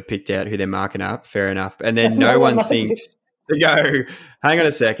already sort of picked out who they're marking up. Fair enough. And then no one thinks to go, hang on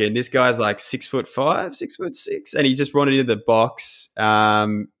a second, this guy's like 6'5", 6'6", and he's just run into the box.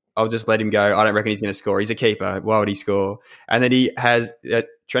 I'll just let him go. I don't reckon he's going to score. He's a keeper. Why would he score? And then he has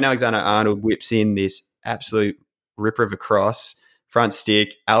Trent Alexander-Arnold whips in this absolute ripper of a cross, front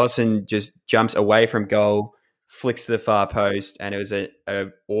stick. Alisson just jumps away from goal, flicks to the far post, and it was a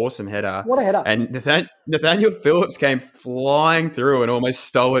awesome header. What a header. And Nathaniel Phillips came flying through and almost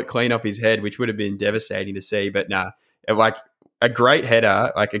stole it clean off his head, which would have been devastating to see. But like a great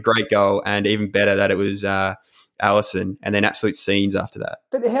header, like a great goal, and even better that it was Alisson, and then absolute scenes after that.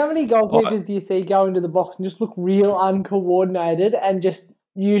 But how many goalkeepers do you see go into the box and just look real uncoordinated and just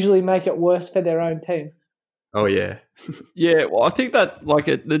usually make it worse for their own team? Oh, yeah. Yeah, well, I think that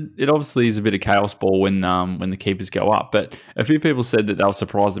it obviously is a bit of chaos ball when the keepers go up. But a few people said that they were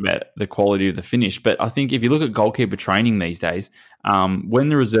surprised about the quality of the finish. But I think if you look at goalkeeper training these days, when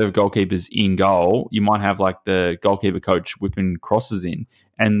the reserve goalkeeper's in goal, you might have like the goalkeeper coach whipping crosses in,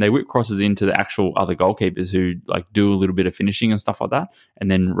 and they whip crosses into the actual other goalkeepers who like do a little bit of finishing and stuff like that,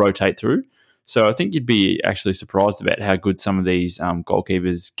 and then rotate through. So I think you'd be actually surprised about how good some of these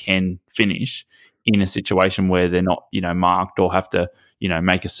goalkeepers can finish in a situation where they're not, marked or have to,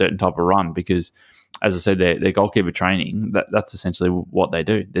 make a certain type of run because, as I said, their goalkeeper training, that's essentially what they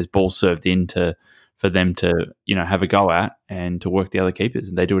do. There's balls served in for them to, have a go at and to work the other keepers,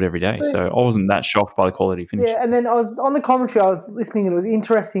 and they do it every day. So I wasn't that shocked by the quality finish. Yeah, and then I was on the commentary, I was listening, and it was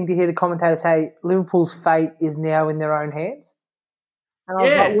interesting to hear the commentator say Liverpool's fate is now in their own hands. And I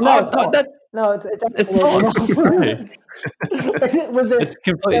was like, well, no, it's not. No, it's not. It's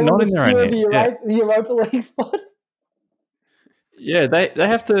completely not in their own hands. The Europa League spot. Yeah, they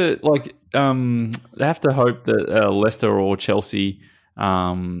have to hope that Leicester or Chelsea,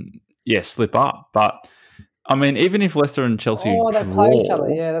 slip up. But I mean, even if Leicester and Chelsea play each other.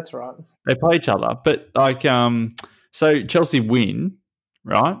 Yeah, that's right. They play each other, but so Chelsea win,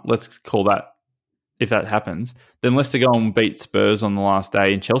 right? Let's call that. If that happens, then Leicester go and beat Spurs on the last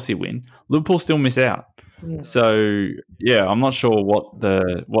day and Chelsea win. Liverpool still miss out. Yeah. So yeah, I'm not sure what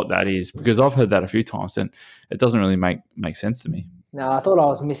that is because I've heard that a few times and it doesn't really make sense to me. No, I thought I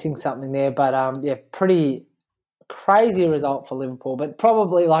was missing something there, but pretty crazy result for Liverpool. But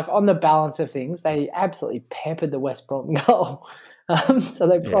probably on the balance of things, they absolutely peppered the West Brom goal, so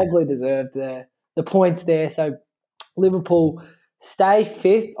they probably deserved the points there. So Liverpool stay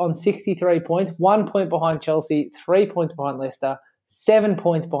fifth on 63 points, 1 point behind Chelsea, 3 points behind Leicester, 7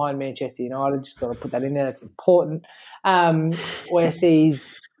 points behind Manchester United. Just got to put that in there. That's important. Where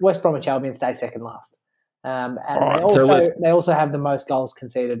sees West Bromwich Albion stay second last. And they also have the most goals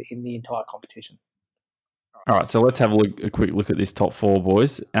conceded in the entire competition. All right, so let's have a quick look at this top four,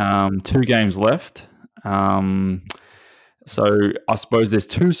 boys. 2 games left. So I suppose there's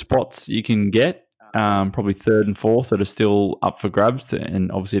 2 spots you can get. Probably 3rd and 4th that are still up for grabs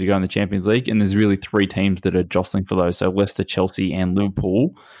and obviously to go in the Champions League. And there's really 3 teams that are jostling for those. So Leicester, Chelsea and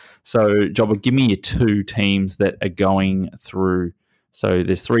Liverpool. So Jobber, give me your 2 teams that are going through. So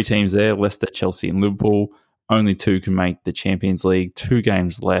there's 3 teams there, Leicester, Chelsea and Liverpool. Only 2 can make the Champions League. 2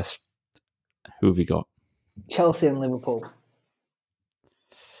 games less. Who have you got? Chelsea and Liverpool.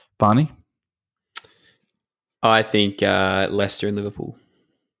 Barney? I think Leicester and Liverpool.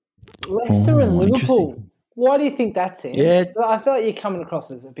 Leicester and Liverpool. Why do you think that's in? Yeah. I feel like you're coming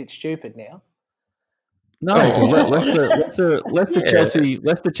across as a bit stupid now. No, Leicester,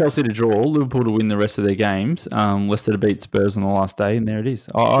 Chelsea to draw, Liverpool to win the rest of their games, Leicester to beat Spurs on the last day, and there it is.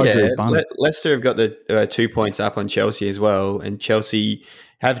 I agree with Barney. Leicester have got the 2 points up on Chelsea as well, and Chelsea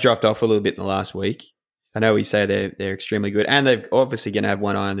have dropped off a little bit in the last week. I know we say they're extremely good, and they're obviously going to have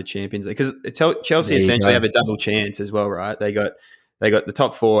one eye on the Champions League because Chelsea essentially have a double chance as well, right? They got the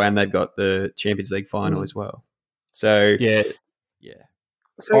top 4 and they've got the Champions League final as well. So yeah.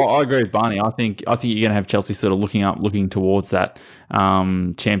 So, I agree with Barney. I think you're going to have Chelsea sort of looking towards that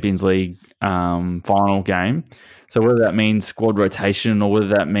Champions League final game. So whether that means squad rotation or whether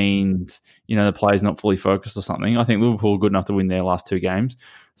that means the players not fully focused or something, I think Liverpool are good enough to win their last 2 games.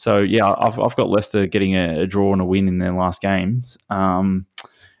 So yeah, I've got Leicester getting a draw and a win in their last games, and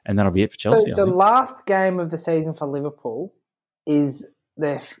that'll be it for Chelsea. So the last game of the season for Liverpool is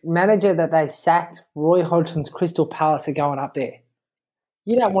the manager that they sacked, Roy Hodgson's Crystal Palace, are going up there.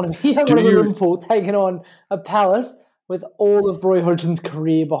 You don't want to be Liverpool taking on a Palace with all of Roy Hodgson's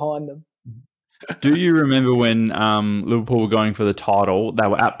career behind them. Do you remember when Liverpool were going for the title? They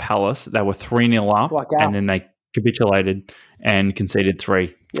were at Palace. They were 3-0 up, and then they capitulated and conceded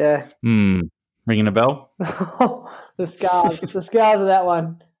 3. Yeah. Ringing a bell? The scars of that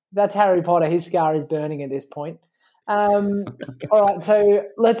one. That's Harry Potter. His scar is burning at this point. All right, so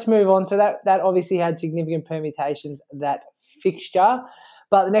let's move on. So that obviously had significant permutations, that fixture.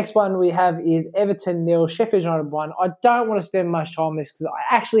 But the next one we have is Everton 0, Sheffield United 1. I don't want to spend much time on this because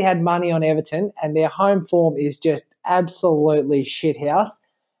I actually had money on Everton and their home form is just absolutely shithouse.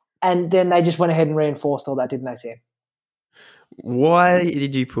 And then they just went ahead and reinforced all that, didn't they, Sam? Why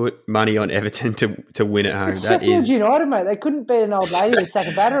did you put money on Everton to win at home? Sheffield United, mate. They couldn't beat an old lady with a sack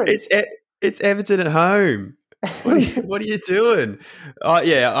of batteries. It's Everton at home. What are you doing?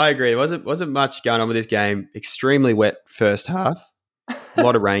 Yeah, I agree. It wasn't much going on with this game. Extremely wet first half. A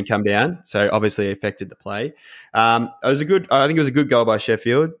lot of rain come down, so obviously affected the play. I think it was a good goal by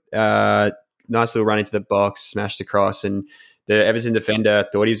Sheffield. Nice little run into the box, smashed across, and the Everton defender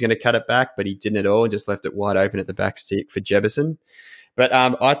thought he was going to cut it back, but he didn't at all and just left it wide open at the back stick for Jefferson. But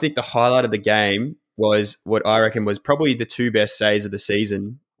I think the highlight of the game was what I reckon was probably the 2 best saves of the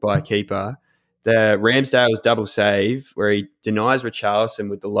season by a keeper. The Ramsdale's double save where he denies Richarlison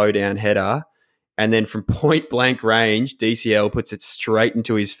with the low-down header, and then from point-blank range, DCL puts it straight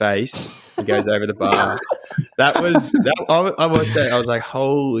into his face. He goes over the bar. I watched that. I was like,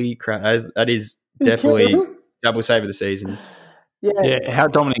 holy crap! That is definitely double save of the season. Yeah, how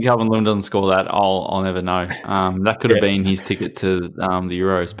Dominic Calvert-Lewin doesn't score that, I'll never know. That could have been his ticket to the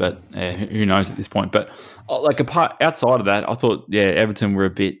Euros, but who knows at this point. But outside of that, I thought Everton were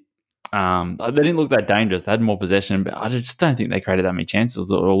a bit. They didn't look that dangerous. They had more possession, but I just don't think they created that many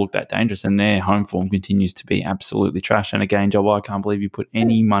chances or looked that dangerous. And their home form continues to be absolutely trash. And again, Joel, I can't believe you put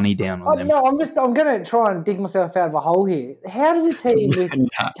any money down on them. No, I'm going to try and dig myself out of a hole here. How does a team with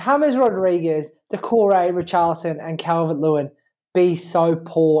James Rodriguez, Decore, Richarlison, and Calvert-Lewin be so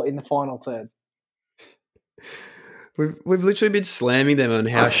poor in the final third? We've literally been slamming them on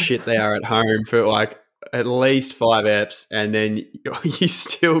how shit they are at home for like at least 5 eps, and then you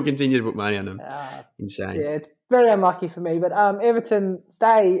still continue to put money on them. Insane. Yeah, it's very unlucky for me. But Everton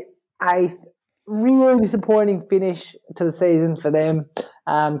stay 8th. Really disappointing finish to the season for them.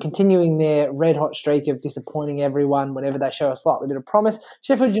 Continuing their red-hot streak of disappointing everyone whenever they show a slightly bit of promise.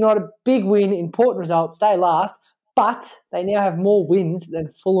 Sheffield United, big win, important result, stay last. But they now have more wins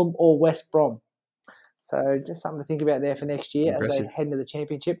than Fulham or West Brom. So just something to think about there for next year as they head into the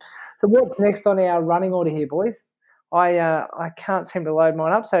championship. So what's next on our running order here, boys? I can't seem to load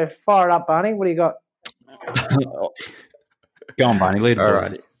mine up, so fire it up, Barney. What do you got? Go on, Barney. Lead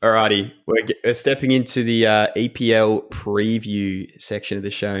it. Alrighty. We're stepping into the EPL preview section of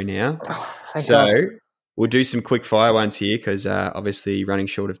the show now. God. We'll do some quick fire ones here because obviously running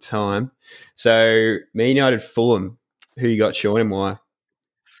short of time. So Man United, Fulham. Who you got, Sean, and why?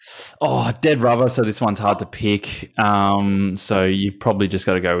 Oh, dead rubber, so this one's hard to pick. So you've probably just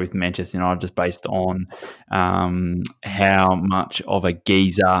got to go with Manchester United just based on how much of a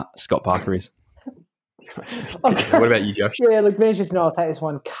geezer Scott Parker is. What about you, Josh? Yeah, look, Manchester United will take this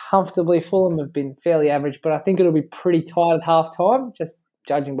one comfortably. Fulham have been fairly average, but I think it'll be pretty tight at half-time, just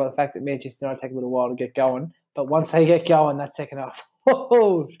judging by the fact that Manchester United take a little while to get going. But once they get going, that second half,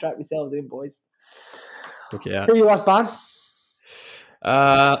 strap yourselves in, boys. Look out. Who do you like, Barn?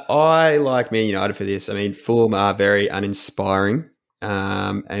 I like Man United for this. I mean, Fulham are very uninspiring.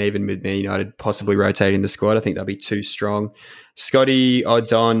 And even with Man United possibly rotating the squad, I think they'll be too strong. Scotty,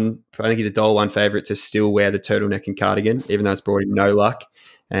 odds on, I think he's a $1 favourite to still wear the turtleneck and cardigan, even though it's brought him no luck.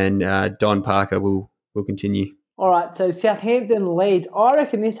 And Don Parker will continue. All right, so Southampton Leeds. I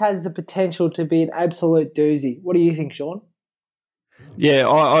reckon this has the potential to be an absolute doozy. What do you think, Sean? Yeah,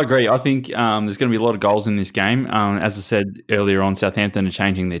 I agree. I think there's going to be a lot of goals in this game. As I said earlier on, Southampton are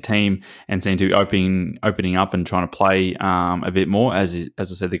changing their team and seem to be opening up and trying to play a bit more. As I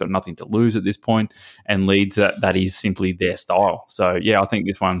said, they've got nothing to lose at this point, and Leeds, that is simply their style. So, yeah, I think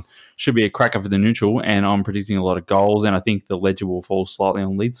this one should be a cracker for the neutral, and I'm predicting a lot of goals, and I think the ledger will fall slightly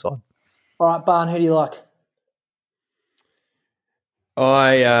on Leeds' side. All right, Barn, who do you like?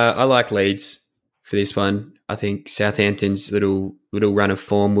 I like Leeds for this one. I think Southampton's little run of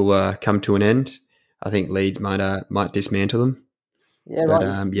form will come to an end. I think Leeds might dismantle them. Yeah, right.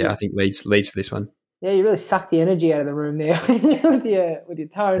 I think Leeds for this one. Yeah, you really sucked the energy out of the room there with your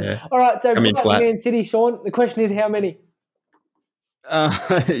tone. Yeah. All right, so Man City, Sean. The question is, how many?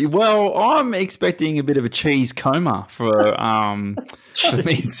 Well, I'm expecting a bit of a cheese coma for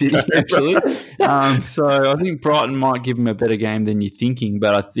Man City, actually. So I think Brighton might give them a better game than you're thinking,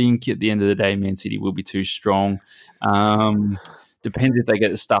 but I think at the end of the day, Man City will be too strong. Depends if they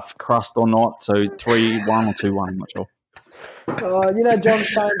get a stuffed crust or not. So 3-1 or 2-1, I'm not sure. John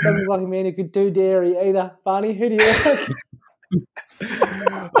Stones doesn't look like a man who could do dairy either. Barney, who do you like?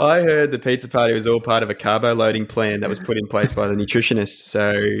 I heard the pizza party was all part of a carbo loading plan that was put in place by the nutritionist,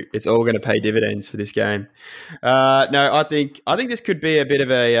 so it's all going to pay dividends for this game. No, I think this could be a bit of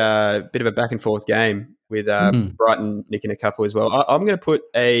a back and forth game with Brighton nicking a couple as well. I'm going to put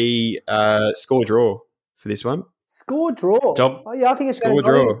a score draw for this one. Score draw. Oh, yeah, I think it's going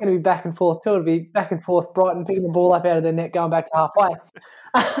to be back and forth too. It'll be back and forth. Brighton picking the ball up out of their net, going back to halfway.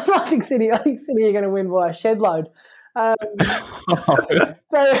 I think City are going to win by a shed load. So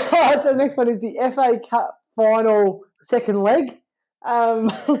the next one is the FA Cup final second leg.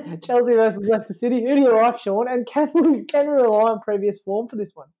 Chelsea versus Leicester City. Who do you like, Sean? And can we rely on previous form for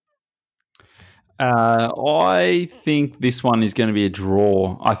this one? I think this one is going to be a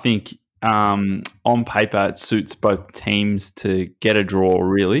draw. I think on paper it suits both teams to get a draw,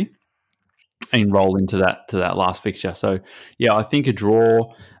 really, and roll into that last fixture. So yeah, I think a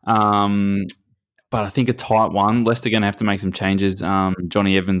draw. But I think a tight one. Leicester going to have to make some changes.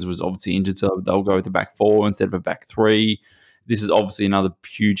 Johnny Evans was obviously injured, so they'll go with the back four instead of a back three. This is obviously another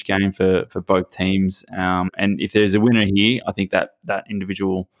huge game for both teams. And if there's a winner here, I think that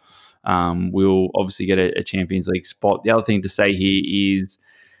individual will obviously get a Champions League spot. The other thing to say here is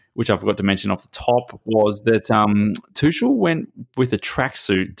which I forgot to mention off the top, was that Tuchel went with a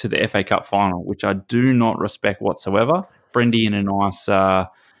tracksuit to the FA Cup final, which I do not respect whatsoever. Brendy in a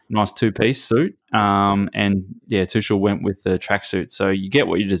nice two-piece suit. And, yeah, Tuchel went with the tracksuit. So you get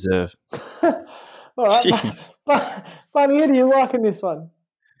what you deserve. All right. Jeez. Bunny, who do you like in this one?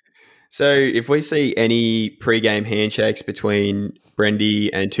 So if we see any pre-game handshakes between Brendy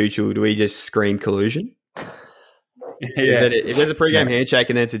and Tuchel, do we just scream collusion? If there's a pre-game handshake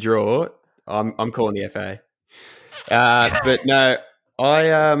and then it's a draw, I'm calling the FA. But no,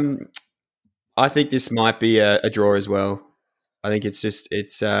 I think this might be a draw as well. I think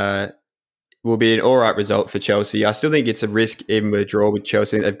will be an all right result for Chelsea. I still think it's a risk even with a draw with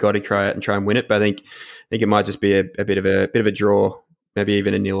Chelsea. They've got to try and win it, but I think it might just be a bit of a draw, maybe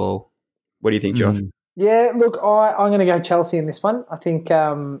even a 0-0. What do you think, Josh? Yeah, look, I'm going to go Chelsea in this one. I think they're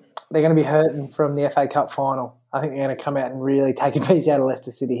going to be hurting from the FA Cup final. I think they're going to come out and really take a piece out of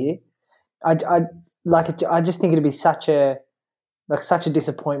Leicester City here. I just think it'd be such a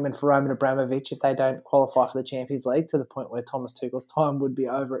disappointment for Roman Abramovich if they don't qualify for the Champions League, to the point where Thomas Tuchel's time would be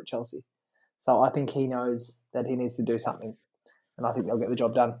over at Chelsea. So I think he knows that he needs to do something, and I think they'll get the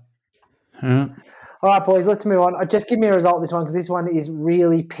job done. All right, boys, let's move on. Just give me a result this one, because this one is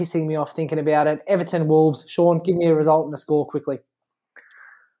really pissing me off thinking about it. Everton Wolves. Sean, give me a result and a score quickly.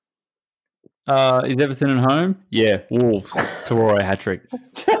 Is Everton at home? Yeah, Wolves. Torore hat-trick.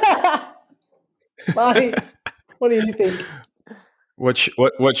 Marty, what do you think? What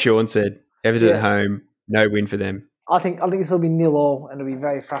Sean said. Everton at home, no win for them. I think this will be 0-0 and it'll be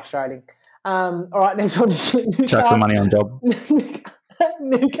very frustrating. All right, next one. Chuck some money on job.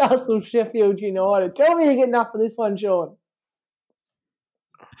 Newcastle, Sheffield United. Tell me you get enough for this one, Sean.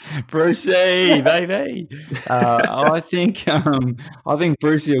 Brucey, baby. I think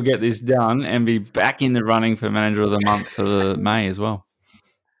Brucey will get this done and be back in the running for manager of the month for May as well.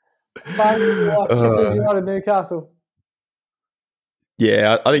 Sheffield United, Newcastle.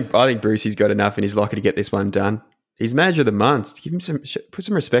 Yeah, I think Brucey's got enough and he's likely to get this one done. He's manager of the month. Give him put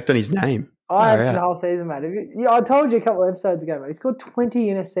some respect on his name. I have the whole season, mate. I told you a couple of episodes ago, mate. He scored 20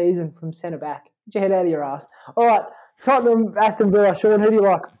 in a season from centre back. Get your head out of your ass. All right, Tottenham, Aston Villa. Sean, who do you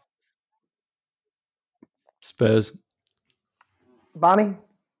like? Spurs. Barney?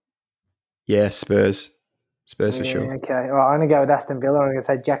 Yeah, Spurs. Spurs for sure. Okay, all right, I'm going to go with Aston Villa. I'm going to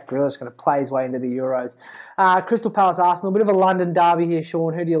say Jack Grealish is going to play his way into the Euros. Crystal Palace, Arsenal. Bit of a London derby here,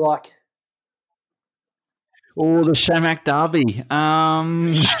 Sean. Who do you like? Oh, the Shamak Derby.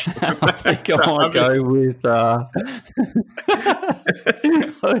 I think I might go with.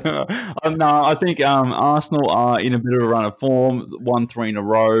 I think Arsenal are in a bit of a run of form, 1-3 in a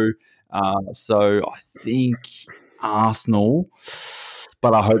row. So I think Arsenal,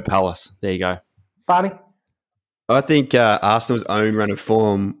 but I hope Palace. There you go. Barney? I think Arsenal's own run of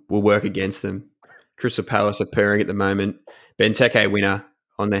form will work against them. Crystal Palace are purring at the moment. Benteke winner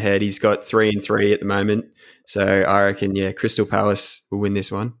on the head. He's got 3-3 at the moment. So I reckon, Crystal Palace will win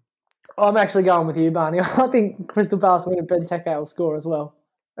this one. I'm actually going with you, Barney. I think Crystal Palace winner Benteke will score as well.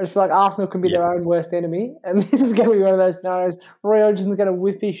 I just feel like Arsenal can be their own worst enemy, and this is going to be one of those scenarios. Roy Hodgson's going to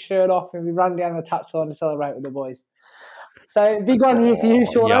whip his shirt off and be running down the touchline to celebrate with the boys. So big one here for you,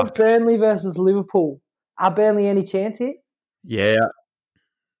 Sean. Burnley versus Liverpool. Are Burnley any chance here? Yeah.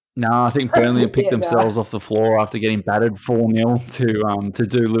 No, I think Burnley have picked themselves off the floor after getting battered 4-0 to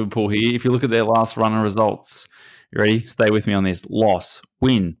do Liverpool here. If you look at their last run of results, you ready? Stay with me on this. Loss,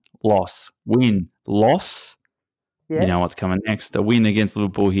 win, loss, win, loss. Yeah. You know what's coming next. A win against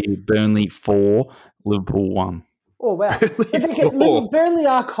Liverpool here. Burnley 4, Liverpool 1. Oh, wow. Burnley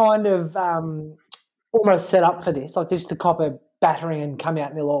are kind of almost set up for this, like just to cop a battering and come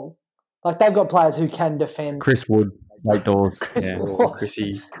out 0-0. Like they've got players who can defend. Chris Wood. Late doors.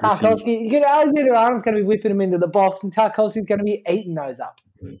 Chrissy. Tarkowski. Alexander Arnold's going to be whipping them into the box, and Tarkowski's going to be eating those up.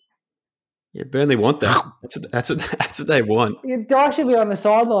 Yeah, Burnley want that. That's what they want. Yeah, Dyche should be on the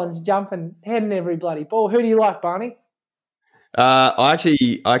sidelines, jumping, heading every bloody ball. Who do you like, Barney? I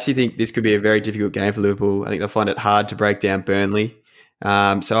actually think this could be a very difficult game for Liverpool. I think they'll find it hard to break down Burnley.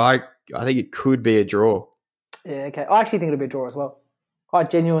 So I think it could be a draw. Yeah, okay. I actually think it'll be a draw as well. I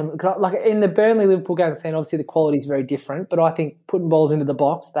genuinely, because like in the Burnley-Liverpool game, obviously the quality is very different, but I think putting balls into the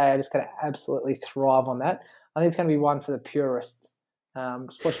box, they are just going to absolutely thrive on that. I think it's going to be one for the purists.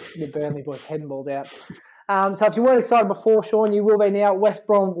 Just watch the Burnley boys heading balls out. So if you weren't excited before, Sean, you will be now. West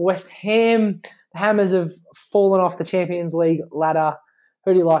Brom, West Ham. The Hammers have fallen off the Champions League ladder.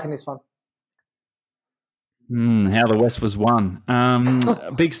 Who do you like in this one? How the West was won.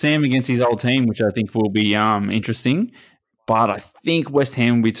 Big Sam against his old team, which I think will be interesting. But I think West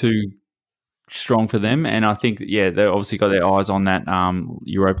Ham will be too strong for them. And I think, they've obviously got their eyes on that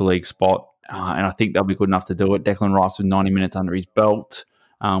Europa League spot. And I think they'll be good enough to do it. Declan Rice with 90 minutes under his belt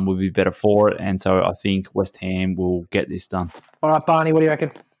will be better for it. And so I think West Ham will get this done. All right, Barney, what do you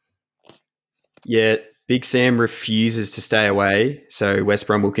reckon? Yeah, Big Sam refuses to stay away, so West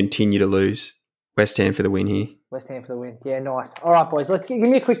Brom will continue to lose. West Ham for the win here. West Ham for the win. Yeah, nice. All right, boys, give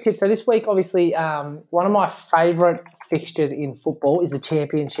me a quick tip. So this week, obviously, one of my favourite fixtures in football is the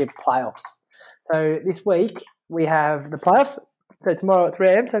Championship playoffs. So this week, we have the playoffs. So tomorrow at 3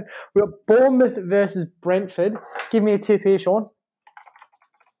 a.m. So we've got Bournemouth versus Brentford. Give me a tip here, Sean.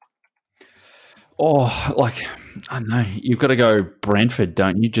 Oh, I don't know. You've got to go Brentford,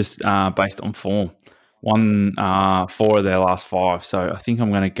 don't you? Just based on form. Won 4 of their last 5. So I think I'm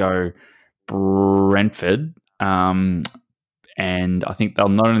going to go Brentford. And I think they'll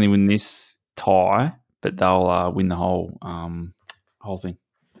not only win this tie, but they'll win the whole thing.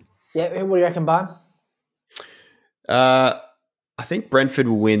 Yeah, what do you reckon, Barn? I think Brentford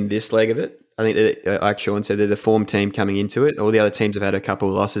will win this leg of it. I think that, like Sean said, they're the form team coming into it. All the other teams have had a couple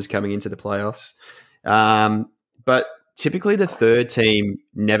of losses coming into the playoffs. But typically the third team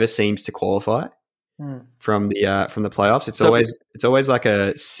never seems to qualify from the playoffs. It's always like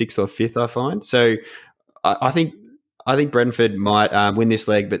a 6th or 5th, I find. So I think Brentford might win this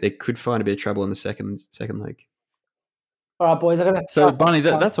leg, but they could find a bit of trouble in the second leg. All right, boys. So, Bunny,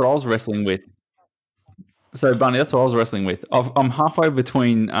 that's what I was wrestling with. I'm halfway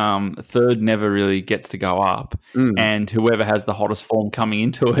between third never really gets to go up, and whoever has the hottest form coming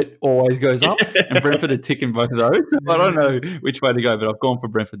into it always goes up. And Brentford are ticking both of those. So I don't know which way to go, but I've gone for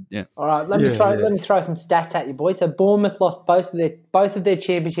Brentford. Yeah. All right. Let me throw some stats at you, boys. So Bournemouth lost both of their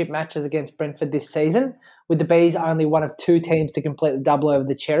championship matches against Brentford this season, with the Bees only one of 2 teams to complete the double over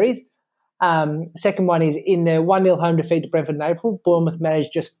the Cherries. Second one is in their 1-0 home defeat to Brentford in April. Bournemouth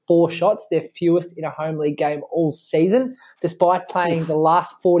managed just 4 shots, their fewest in a home league game all season, despite playing the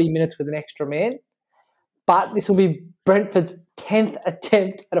last 40 minutes with an extra man. But this will be Brentford's 10th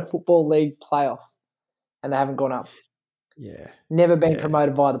attempt at a Football League playoff, and they haven't gone up. Yeah. Never been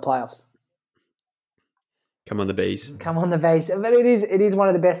promoted via the playoffs. Come on, the Bees. Come on, the Bees. But it is one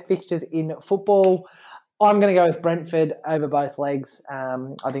of the best fixtures in football. I'm going to go with Brentford over both legs. I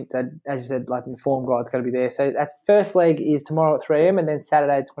think that, as you said, like the form guide's going to be there. So that first leg is tomorrow at 3 a.m. and then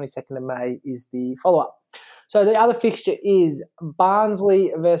Saturday, 22nd of May, is the follow-up. So the other fixture is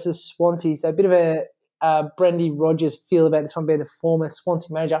Barnsley versus Swansea. So a bit of a Brendy Rodgers feel about this one, being the former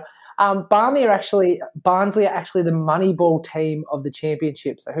Swansea manager. Barnsley are actually the Moneyball team of the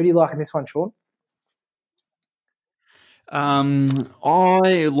championship. So who do you like in this one, Sean?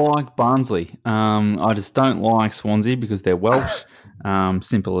 I like Barnsley. I just don't like Swansea because they're Welsh.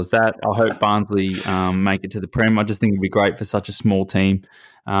 Simple as that. I hope Barnsley make it to the Prem. I just think it'd be great for such a small team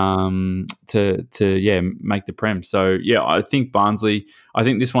to make the Prem. So yeah, I think Barnsley. I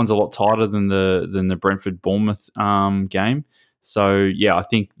think this one's a lot tighter than the Brentford Bournemouth game. So yeah, I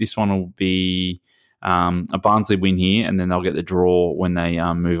think this one will be a Barnsley win here, and then they'll get the draw when they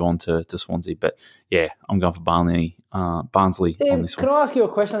move on to Swansea. But yeah, I'm going for Barnsley on this one. Can I ask you a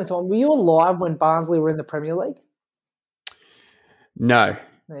question on this one? Were you alive when Barnsley were in the Premier League? No.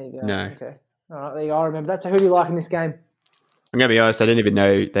 There you go. No. Okay. All right, there you go. I remember that. So who do you like in this game? I'm going to be honest, I didn't even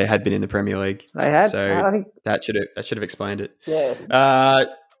know they had been in the Premier League. They had? So I think that should have explained it. Yes.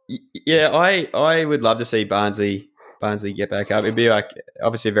 Yeah, I would love to see Barnsley get back up. It'd be like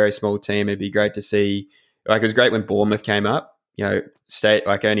obviously a very small team. It'd be great to see. Like it was great when Bournemouth came up. You know,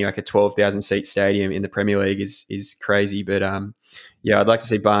 only like a 12,000 seat stadium in the Premier League is crazy. But I'd like to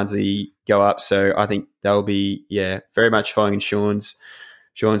see Barnsley go up. So I think they'll be very much following Sean's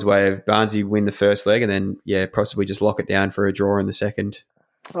way of Barnsley win the first leg and then possibly just lock it down for a draw in the second.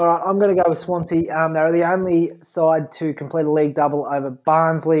 All right, I'm going to go with Swansea. They're the only side to complete a league double over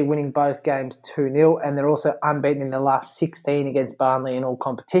Barnsley, winning both games 2-0, and they're also unbeaten in the last 16 against Barnsley in all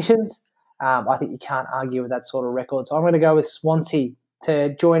competitions. I think you can't argue with that sort of record. So I'm going to go with Swansea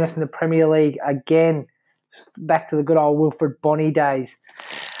to join us in the Premier League again, back to the good old Wilfred Bonney days.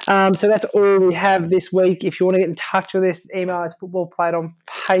 So that's all we have this week. If you want to get in touch with us, email us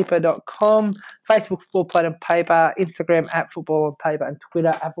footballplateonpaper.com, Facebook Football Plate on Paper, Instagram at Football on Paper, and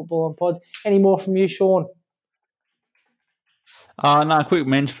Twitter at Football on Pods. Any more from you, Sean? No, quick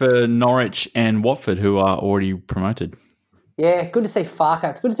mention for Norwich and Watford, who are already promoted. Yeah, good to see Farker.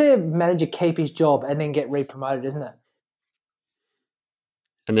 It's good to see a manager keep his job and then get re-promoted, isn't it?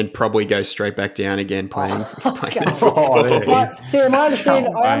 And then probably go straight back down again playing. Sam, I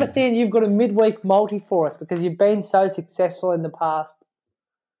understand you've got a midweek multi for us because you've been so successful in the past.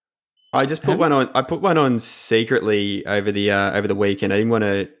 I just put one on. I put one on secretly over the weekend. I didn't want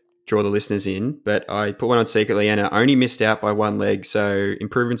to draw the listeners in, but I put one on secretly and I only missed out by one leg, so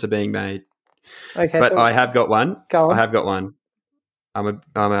improvements are being made. Okay, but I have got one. Go on. I have got one. I'm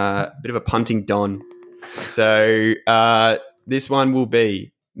a bit of a punting don. So this one will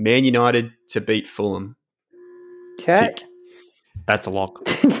be Man United to beat Fulham. Okay. Tick. That's a lock.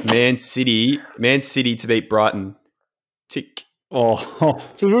 Man City to beat Brighton. Tick. Oh,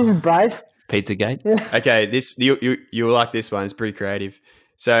 Jesus, this is brave. Pizzagate. Yeah. Okay, this you'll like this one. It's pretty creative.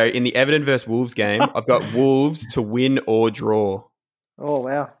 So in the Everton versus Wolves game, I've got Wolves to win or draw. Oh,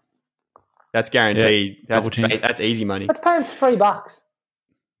 wow. That's guaranteed. Yeah, That's easy money. Let's pay him $3.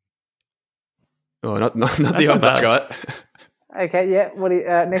 Oh, not the odds I got. Okay, yeah. What?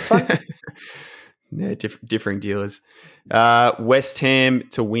 Next one. Yeah, differing dealers. West Ham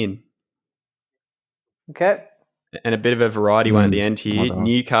to win. Okay. And a bit of a variety one at the end here. Well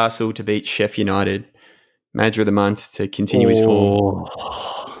Newcastle to beat Sheffield United. Manager of the month to continue his form.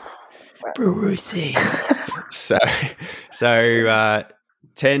 Brucey. So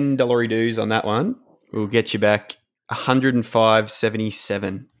 $10 dues on that one will get you back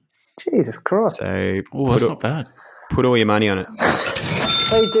 105.77. Jesus Christ. So That's not bad. Put all your money on it.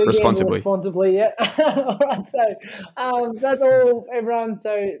 Please do Responsibly. Responsibly, yeah. All right, so that's all, everyone.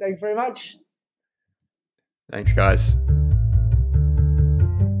 So thanks very much. Thanks, guys.